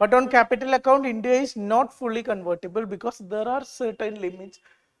 But on capital account, India is not fully convertible because there are certain limits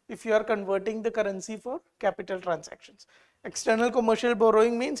if you are converting the currency for capital transactions. External commercial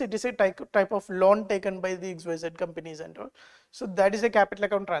borrowing means it is a type of loan taken by the XYZ companies and all. So that is a capital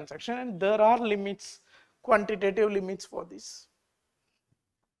account transaction, and there are limits, quantitative limits for this.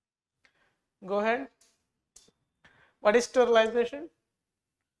 Go ahead. What is sterilization?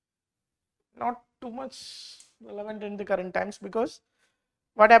 Not too much relevant in the current times, because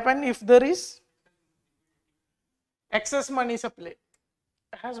what happens if there is excess money supply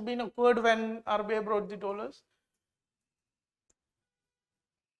has been occurred when RBI brought the dollars.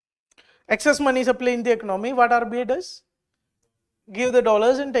 Excess money supply in the economy, what RBI does? Give the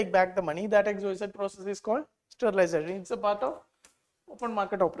dollars and take back the money. That XYZ process is called sterilization. It's a part of open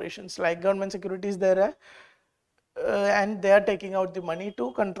market operations, like government securities there, and they are taking out the money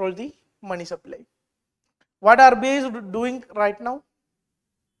to control the money supply. What RBI is doing right now?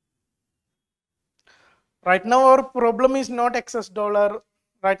 Right now our problem is not excess dollar.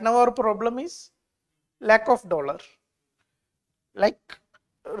 Right now our problem is lack of dollar. Like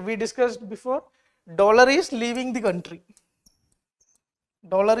we discussed before, dollar is leaving the country.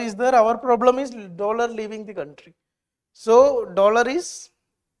 Dollar is there, our problem is dollar leaving the country. So dollar is,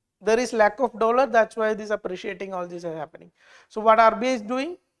 there is lack of dollar, that's why this appreciating, all this is happening. So what RBI is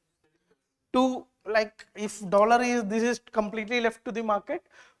doing to, like if dollar is, this is completely left to the market,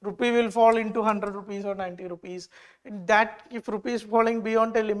 rupee will fall into 100 rupees or 90 rupees. And that if rupee is falling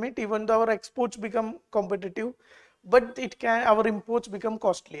beyond a limit, even though our exports become competitive, but it can, our imports become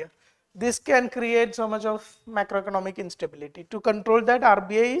costlier. This can create so much of macroeconomic instability. To control that,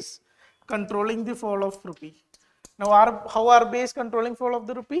 RBI is controlling the fall of rupee. Now how RBI is controlling fall of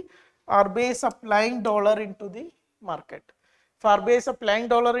the rupee? RBI is supplying dollar into the market. If RBI is supplying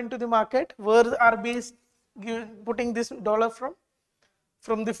dollar into the market, where RBI is putting this dollar from?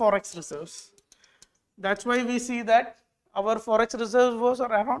 From the forex reserves. That's why we see that our forex reserves was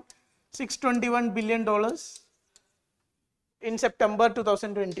around $621 billion in September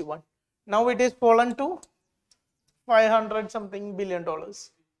 2021. Now it is fallen to 500 something billion dollars.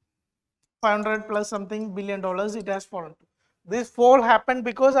 500 plus something billion dollars it has fallen to. This fall happened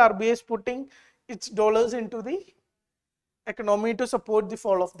because RBI is putting its dollars into the economy to support the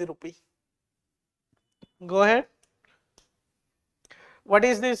fall of the rupee. Go ahead. What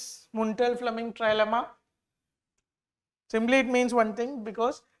is this Muntel-Fleming trilemma? Simply it means one thing,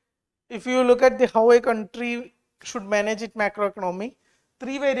 because if you look at the how a country should manage its macroeconomy,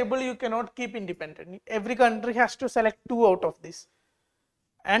 three variables you cannot keep independent. Every country has to select two out of this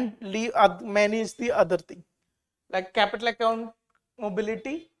and manage the other thing, like capital account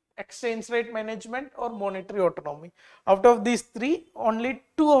mobility, exchange rate management, or monetary autonomy. Out of these three, only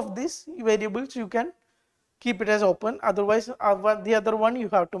two of these variables you can keep it as open, otherwise the other one you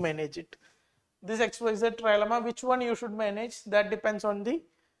have to manage it. This XYZ trilemma, which one you should manage, that depends on the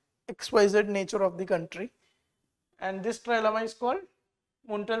XYZ nature of the country, and this trilemma is called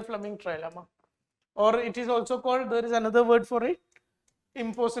Muntel-Fleming trilemma, or it is also called, there is another word for it,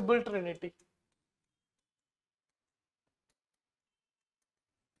 impossible trinity.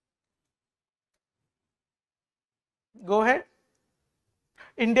 Go ahead.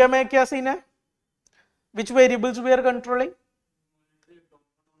 India में क्या scene है? Which variables we are controlling?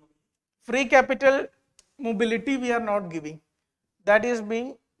 Free capital mobility we are not giving, that is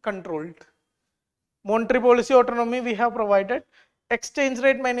being controlled. Monetary policy autonomy we have provided. Exchange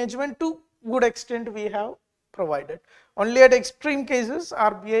rate management to good extent we have provided. Only at extreme cases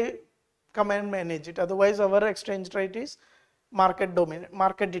RBI come and manage it, otherwise our exchange rate is market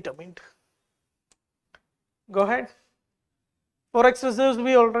determined. Go ahead. Forex reserves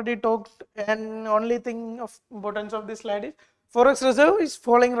we already talked, and only thing of importance of this slide is forex reserve is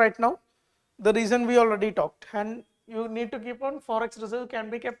falling right now. The reason we already talked, and you need to keep on, forex reserve can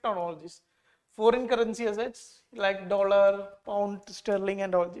be kept on all this. Foreign currency assets like dollar, pound, sterling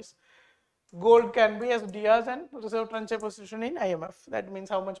and all this. Gold can be as SDRs and reserve transfer position in IMF. That means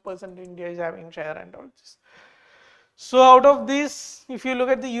how much percent India is having share and all this. So out of this, if you look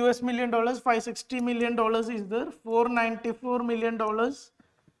at the US $1 million, $560 million is there, $494 million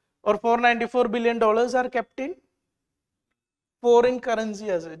or $494 billion are kept in foreign currency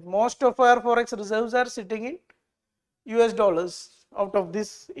assets. Most of our forex reserves are sitting in US dollars. Out of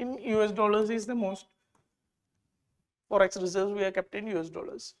this, in US dollars is the most forex reserves we are kept in US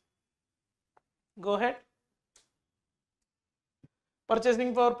dollars. Go ahead.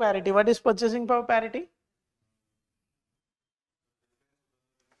 Purchasing power parity. What is purchasing power parity?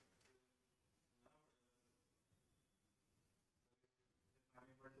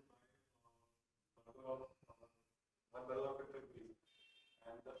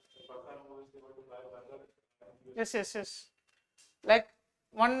 Yes, yes, yes. Like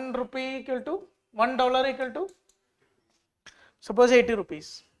 1 rupee equal to $1 equal to suppose 80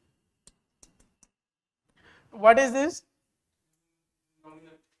 rupees. What is this?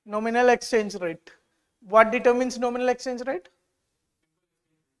 Nominal exchange rate. What determines nominal exchange rate?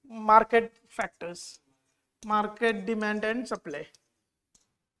 Market factors. Market demand and supply.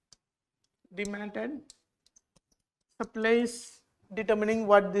 Demand and supply is determining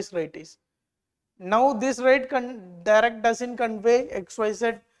what this rate is. Now this rate direct doesn't convey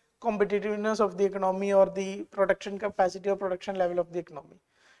XYZ competitiveness of the economy or the production capacity or production level of the economy.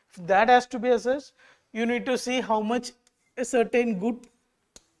 If that has to be assessed, you need to see how much a certain good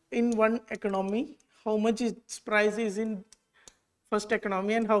in one economy, how much its price is in first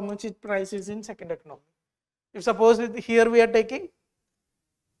economy and how much its price is in second economy. If suppose here we are taking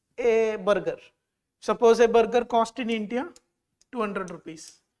a burger. Suppose a burger cost in India 200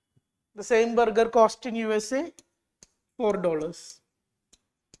 rupees. The same burger cost in USA $4.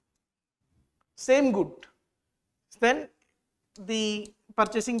 Same good. Then the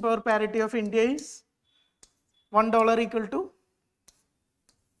purchasing power parity of India is $1 equal to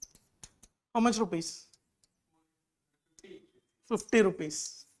how much rupees? 50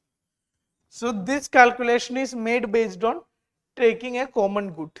 rupees. So this calculation is made based on taking a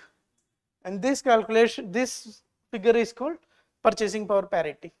common good, and this calculation, this figure is called purchasing power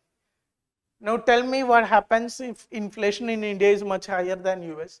parity. Now tell me what happens if inflation in India is much higher than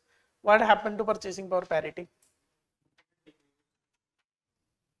US. What happened to purchasing power parity?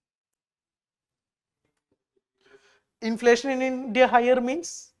 Inflation in India higher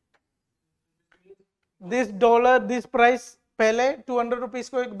means this dollar, this price पहले 200 rupees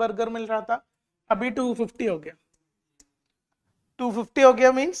को एक burger मिल रहा था, अभी 250 हो गया. 250 हो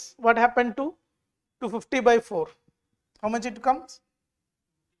गया means what happened to 250 by 4? How much it comes?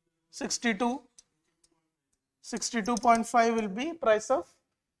 62.5 will be price of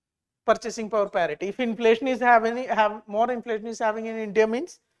purchasing power parity. If inflation is more inflation is having in India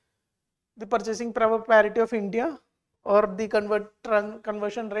means the purchasing power parity of India or the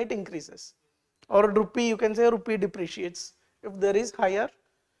conversion rate increases, or rupee, you can say rupee depreciates if there is higher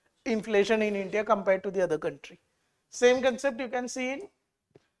inflation in India compared to the other country. Same concept you can see in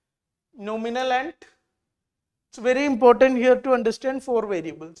nominal, and it's very important here to understand 4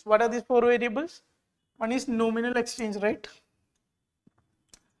 variables. What are these 4 variables? One is nominal exchange rate.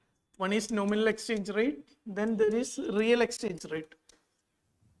 One is nominal exchange rate. Then there is real exchange rate.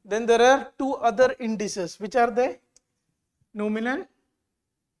 Then there are 2 other indices. Which are they? Nominal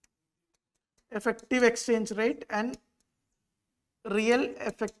effective exchange rate and real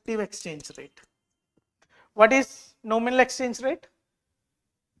effective exchange rate. What is nominal exchange rate?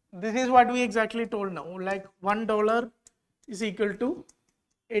 This is what we exactly told now, like $1 is equal to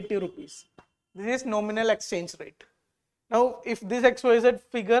 80 rupees. This is nominal exchange rate. Now if this XYZ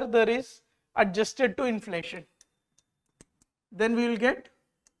figure there is adjusted to inflation, then we will get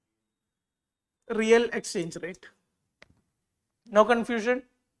real exchange rate. No confusion?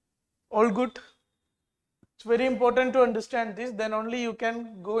 All good? It's very important to understand this, then only you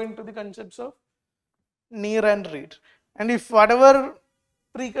can go into the concepts of near and read. And if whatever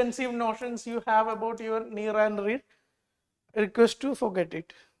preconceived notions you have about your near and read, request to forget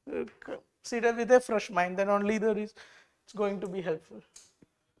it. See that with a fresh mind, then only it's going to be helpful.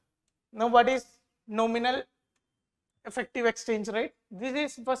 Now what is nominal effective exchange rate? This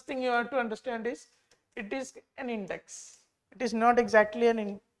is first thing you have to understand is it is an index. It is not exactly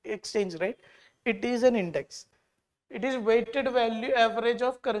an exchange rate. It is an index. It is weighted value average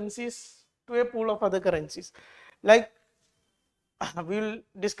of currencies to a pool of other currencies. Like we will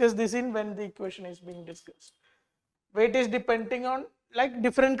discuss this in when the equation is being discussed. Weight is depending on, like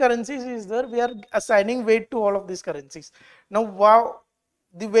different currencies is there, we are assigning weight to all of these currencies. Now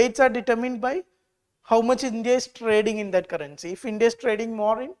the weights are determined by how much India is trading in that currency. If India is trading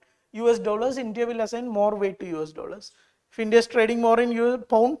more in US dollars, India will assign more weight to US dollars. If India is trading more in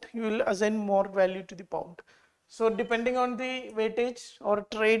pound, you will assign more value to the pound. So depending on the weightage or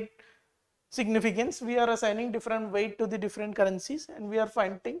trade significance, we are assigning different weight to the different currencies and we are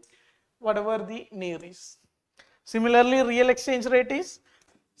finding whatever the near is. Similarly, real exchange rate is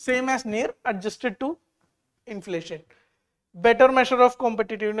same as near adjusted to inflation. Better measure of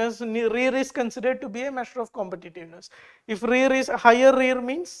competitiveness, rear is considered to be a measure of competitiveness. If rear is higher, rear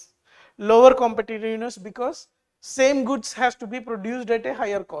means lower competitiveness because same goods has to be produced at a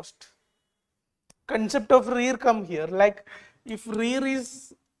higher cost. Concept of rear come here, like if rear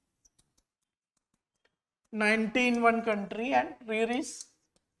is 90 in one country and rear is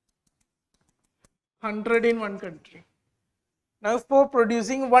 100 in one country. Now for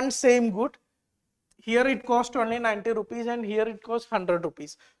producing one same good, here it cost only 90 rupees and here it costs 100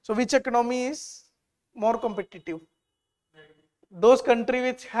 rupees. So which economy is more competitive? Those countries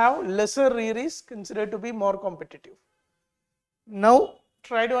which have lesser rear is considered to be more competitive. Now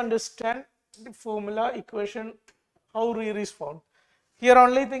try to understand the formula equation, how rear is found. Here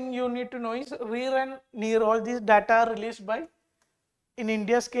only thing you need to know is rear and near, all these data are released by, in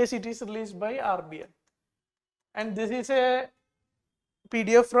India's case it is released by RBI. And this is a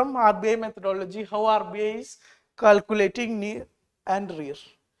PDF from RBI methodology, how RBI is calculating near and rear.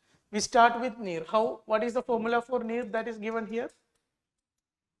 We start with near. What is the formula for near that is given here?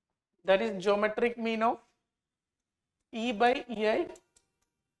 That is geometric mean of E by EI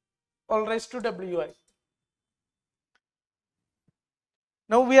all raised to WI.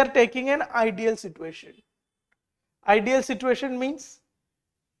 Now we are taking an ideal situation. Ideal situation means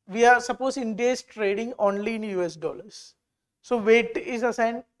we are, suppose India is trading only in US dollars. So weight is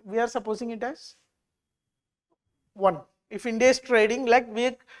assigned, we are supposing it as 1. If India is trading, like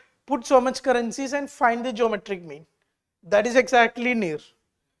we put so much currencies and find the geometric mean. That is exactly near.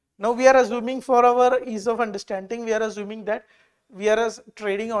 Now we are assuming, for our ease of understanding, we are assuming that we are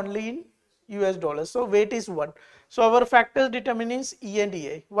trading only in US dollars. So weight is 1. So our factors determines E and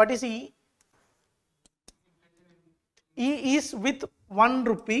EI. What is E? E is with 1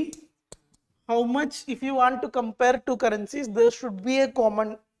 rupee. How much, if you want to compare two currencies, there should be a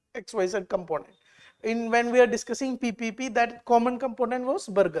common XYZ component. When we are discussing PPP, that common component was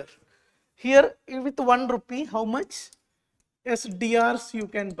burger. Here with 1 rupee, how much SDRs you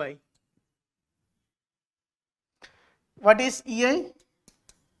can buy? What is EI?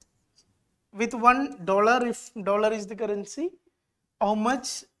 With $1, if dollar is the currency, how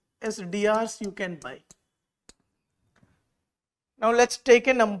much SDRs you can buy? Now let's take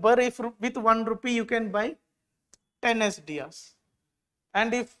a number. If with 1 rupee you can buy 10 SDRs,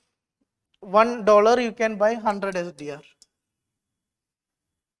 and if $1 you can buy 100 SDR.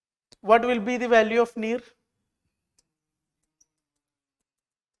 What will be the value of near?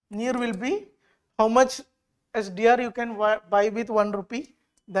 Near will be how much SDR you can buy with 1 rupee,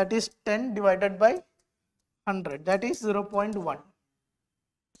 that is 10 divided by 100, that is 0.1.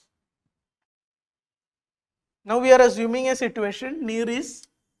 Now we are assuming a situation near is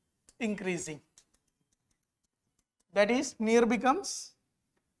increasing. That is near becomes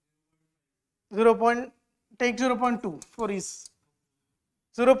 0.2 for ease.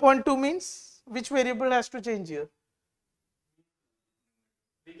 0.2 means which variable has to change here?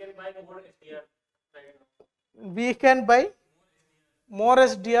 We can buy more SDR right now. We can buy more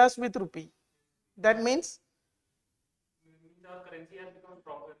SDRs with rupee. That means the currency has become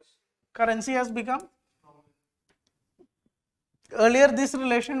stronger. Currency has become. Earlier this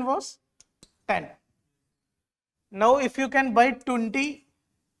relation was 10. Now if you can buy 20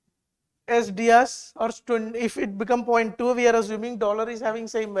 SDRs, or if it become 0.2, we are assuming dollar is having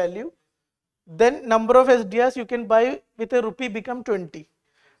same value, then number of SDRs you can buy with a rupee become 20.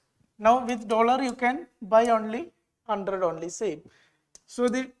 Now with dollar you can buy only 100 only, same. So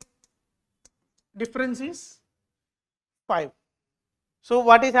the difference is 5. So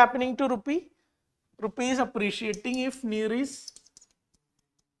what is happening to rupee? Rupee is appreciating if near is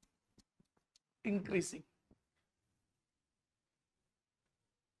increasing.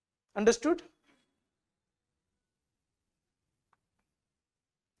 Understood?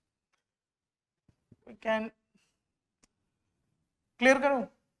 We can clear करो.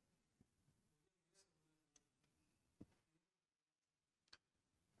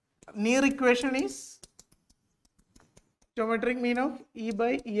 Near equation is geometric mean of E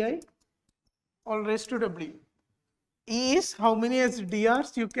by EI all raised to W. E is how many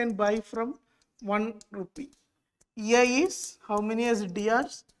SDRs you can buy from 1 rupee. EI is how many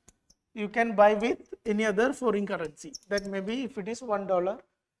SDRs you can buy with any other foreign currency. That may be if it is $1.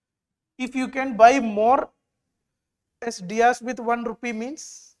 If you can buy more SDRs with 1 rupee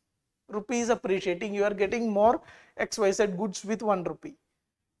means rupee is appreciating, you are getting more XYZ goods with 1 rupee.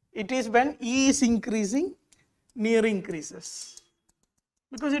 It is when E is increasing, near increases,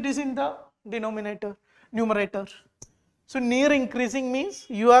 because it is in the numerator. So near increasing means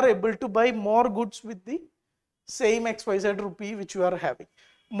you are able to buy more goods with the same XYZ rupee which you are having.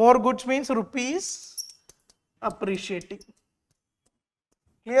 More goods means rupee is appreciating.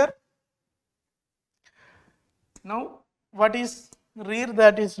 Clear? Now, what is rear?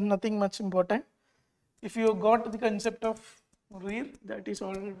 That is nothing much important. If you got the concept of rear, that is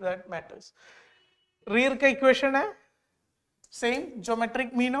all that matters. Rear का equation है same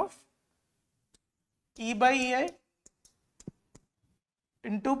geometric mean of E by EI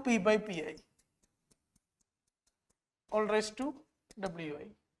into P by PI all raised to WI.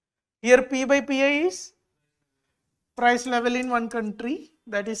 Here P by PI is price level in one country,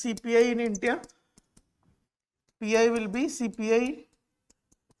 that is CPI in India. PI will be CPI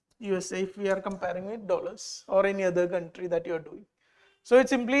USA if we are comparing with dollars or any other country that you are doing. So it's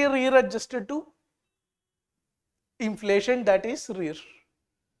simply rear adjusted to inflation, that is rear.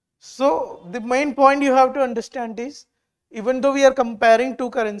 So the main point you have to understand is, even though we are comparing two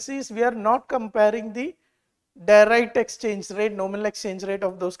currencies, we are not comparing the direct exchange rate, nominal exchange rate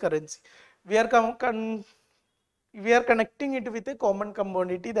of those currencies. We are connecting it with a common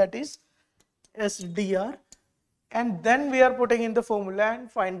commodity, that is SDR, and then we are putting in the formula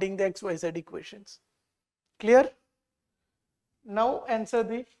and finding the XYZ equations. Clear? Now answer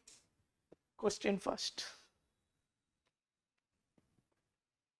the question first.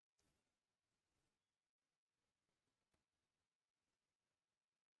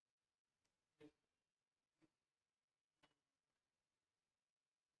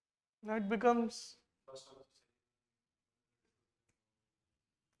 Now it becomes,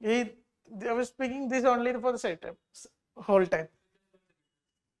 I was speaking this only for the same time, whole time.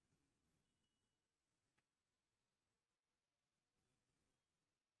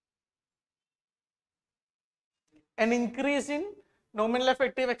 An increase in nominal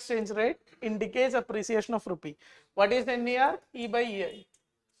effective exchange rate indicates appreciation of rupee. What is NER? E by EI.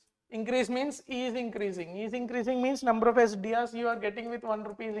 Increase means E is increasing. E is increasing means number of SDRs you are getting with 1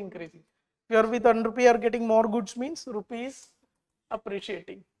 rupee is increasing. If you are with 1 rupee, you are getting more goods, means rupee is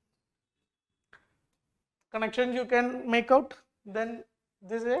appreciating. Connections you can make out, then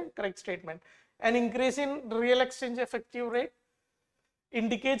this is a correct statement. An increase in real exchange effective rate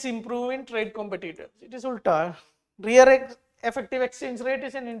indicates improvement in trade competitiveness. It is ulta. Real effective exchange rate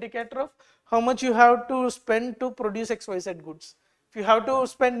is an indicator of how much you have to spend to produce XYZ goods. If you have to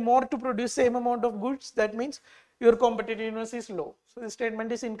spend more to produce same amount of goods, that means your competitiveness is low. So this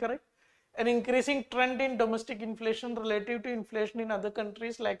statement is incorrect. An increasing trend in domestic inflation relative to inflation in other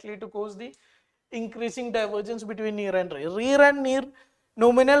countries likely to cause the increasing divergence between near and rear. Rear and near,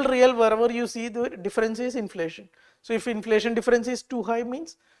 nominal, real, wherever you see the difference is inflation. So if inflation difference is too high,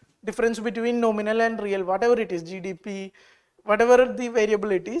 means difference between nominal and real, whatever it is, GDP, whatever the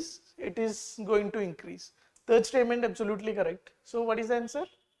variable it is going to increase. Third statement absolutely correct. So what is the answer?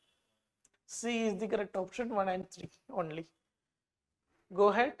 C is the correct option, 1 and 3 only. Go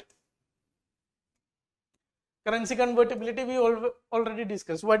ahead. Currency convertibility we already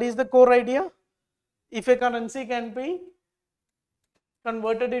discussed. What is the core idea? If a currency can be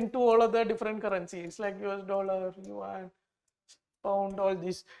converted into all other different currencies like US dollar, yuan, pound, all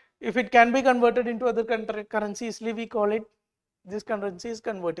these. If it can be converted into other currencies, we call it, this currency is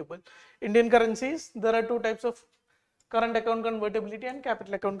convertible. Indian currencies, there are two types of current account convertibility and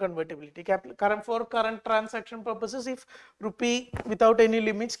capital account convertibility. For current transaction purposes, if rupee without any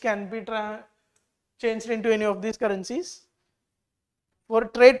limits can be changed into any of these currencies. For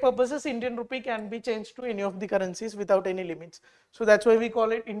trade purposes, Indian rupee can be changed to any of the currencies without any limits. So that's why we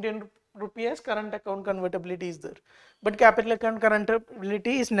call it Indian rupee as current account convertibility is there. But capital account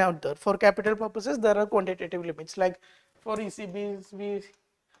convertibility is not there. For capital purposes, there are quantitative limits. Like for ECBs, we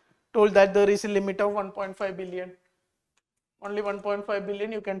told that there is a limit of 1.5 billion. Only 1.5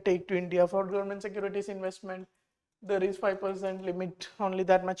 billion you can take to India. For government securities investment, there is 5% limit. Only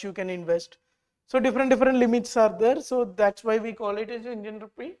that much you can invest. So different limits are there. So that's why we call it as Indian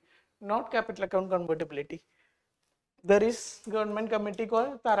rupee, not capital account convertibility. There is government committee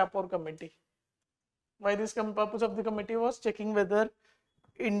called Tarapur committee. Why this purpose of the committee was checking whether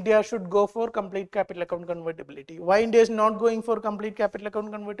India should go for complete capital account convertibility. Why India is not going for complete capital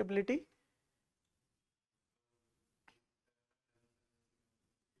account convertibility?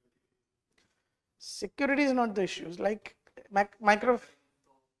 Security is not the issues. Like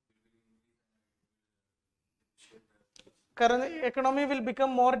current economy will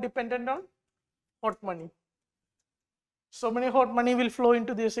become more dependent on hot money. So many hot money will flow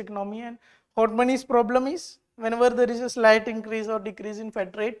into this economy, and hot money's problem is whenever there is a slight increase or decrease in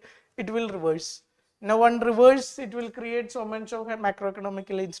Fed rate, it will reverse. Now on reverse, it will create so much of macroeconomic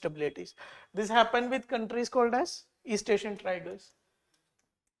instabilities. This happened with countries called as East Asian Tigers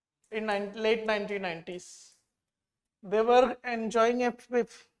in late 1990s. They were enjoying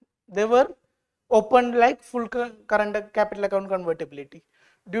they were opened like full current capital account convertibility.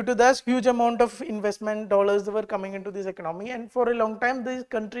 Due to this, huge amount of investment dollars were coming into this economy, and for a long time these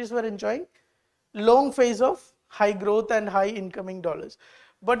countries were enjoying long phase of high growth and high incoming dollars.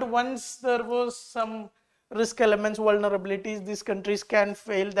 But once there was some risk elements, vulnerabilities, these countries can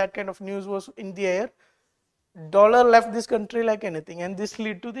fail, that kind of news was in the air, dollar left this country like anything, and this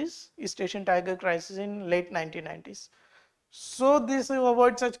led to this East Asian tiger crisis in late 1990s. So this to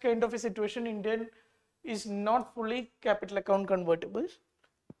avoid such kind of a situation, Indian is not fully capital account convertible,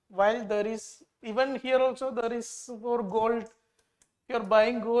 while there is, even here also there is for gold, if you are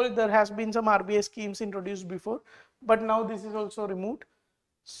buying gold, there has been some RBI schemes introduced before, but now this is also removed.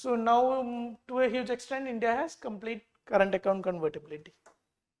 So now to a huge extent India has complete current account convertibility.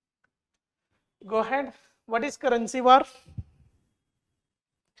 Go ahead. What is currency war?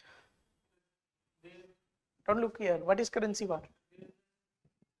 Don't look here. What is currency war?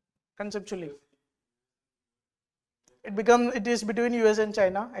 Conceptually. It is between US and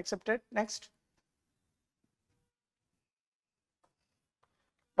China, accepted. Next.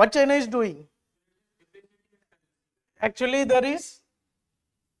 What China is doing? Actually, there is,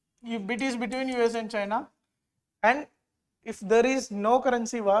 it is between US and China, and if there is no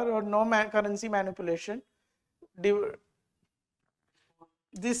currency war or no currency manipulation,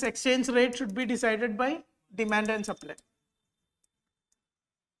 this exchange rate should be decided by demand and supply.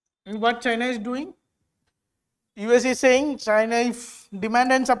 And what China is doing? US is saying China, if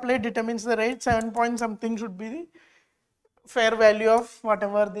demand and supply determines the rate, 7 point something should be the fair value of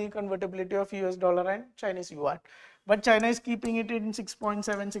whatever the convertibility of US dollar and Chinese yuan. But China is keeping it in 6.7,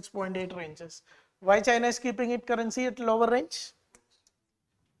 6.8 ranges. Why China is keeping it currency at lower range?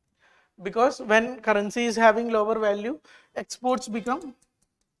 Because when currency is having lower value, exports become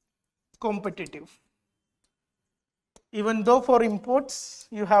competitive. Even though for imports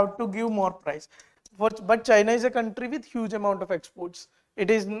you have to give more price. But China is a country with huge amount of exports.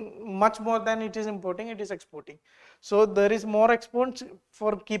 It is much more than it is importing, it is exporting. So there is more exports.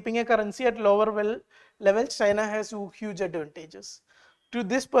 For keeping a currency at lower levels, China has huge advantages. Due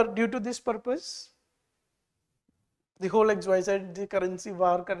to this purpose, the whole XYZ, the currency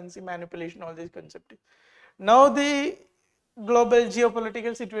war, currency manipulation, all these concepts. Now the global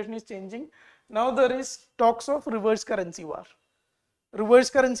geopolitical situation is changing. Now there is talks of reverse currency war. Reverse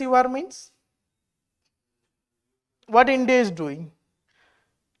currency war means what India is doing.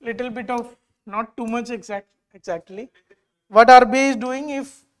 Little bit of, not too much exactly. What RBI is doing,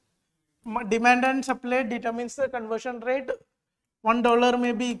 if demand and supply determines the conversion rate, $1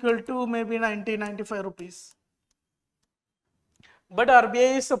 may be equal to maybe 90-95 rupees. But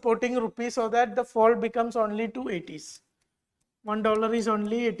RBI is supporting rupee so that the fall becomes only to 80s. $1 is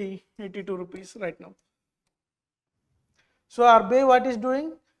only 82 rupees right now. So RBI what is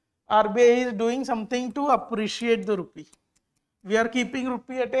doing? RBI is doing something to appreciate the rupee. We are keeping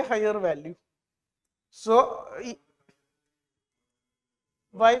rupee at a higher value. So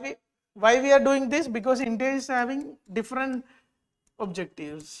why we are doing this? Because India is having different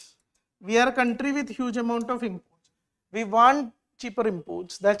objectives. We are a country with huge amount of imports. We want cheaper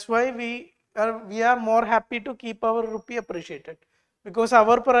imports. That's why we are more happy to keep our rupee appreciated, because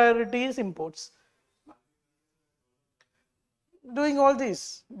our priority is imports. Doing all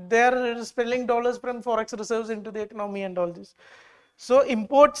this, they are spending dollars from forex reserves into the economy and all this. So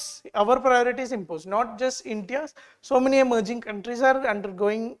imports, our priority is imports, not just India. So many emerging countries are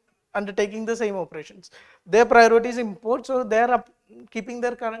undertaking the same operations. Their priority is imports, so they are keeping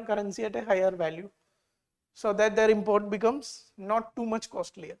their current currency at a higher value, so that their import becomes not too much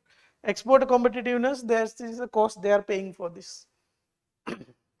costlier. Export competitiveness, there is a cost they are paying for this.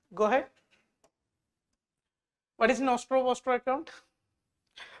 Go ahead. What is Nostro-Vostro account?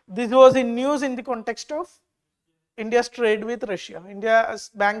 This was in news in the context of India's trade with Russia.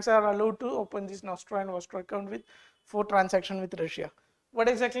 India's banks are allowed to open this Nostro and Vostro account for transaction with Russia. What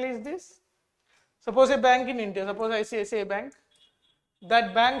exactly is this? Suppose a bank in India, suppose ICICI Bank,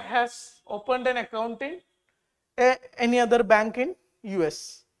 that bank has opened an account in any other bank in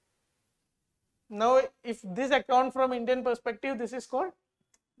US. Now, if this account from Indian perspective, this is called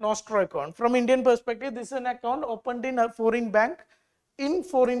Nostro account. From Indian perspective, this is an account opened in a foreign bank in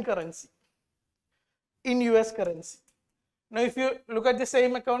foreign currency, in US currency. Now, if you look at the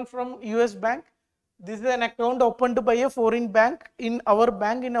same account from US bank, this is an account opened by a foreign bank in our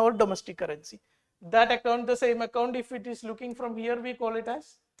domestic currency. That account, the same account, if it is looking from here, we call it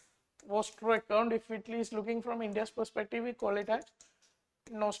as Vostro account. If it is looking from India's perspective, we call it as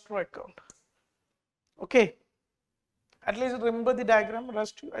Nostro account. Okay. At least remember the diagram,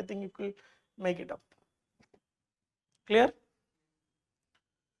 rest I think you could make it up. Clear?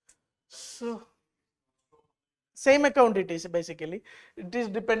 So same account it is basically. It is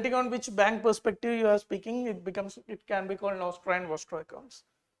depending on which bank perspective you are speaking, it can be called nostro and vostro accounts.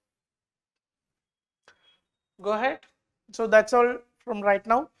 Go ahead. So that's all from right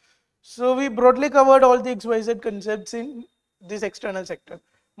now. So we broadly covered all the XYZ concepts in this external sector.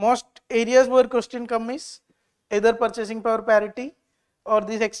 Most areas where question come is either purchasing power parity or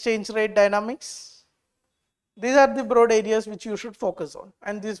this exchange rate dynamics. These are the broad areas which you should focus on,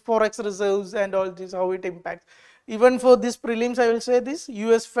 and these forex reserves and all this, how it impacts. Even for this prelims, I will say this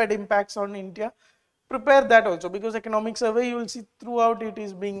US Fed impacts on India. Prepare that also, because economic survey you will see throughout it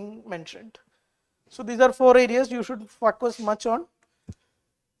is being mentioned. So these are 4 areas you should focus much on.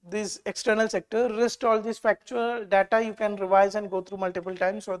 This external sector, rest all this factual data you can revise and go through multiple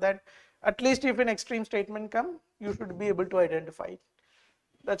times, so that at least if an extreme statement come, you should be able to identify it.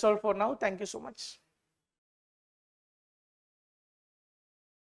 That's all for now. Thank you so much.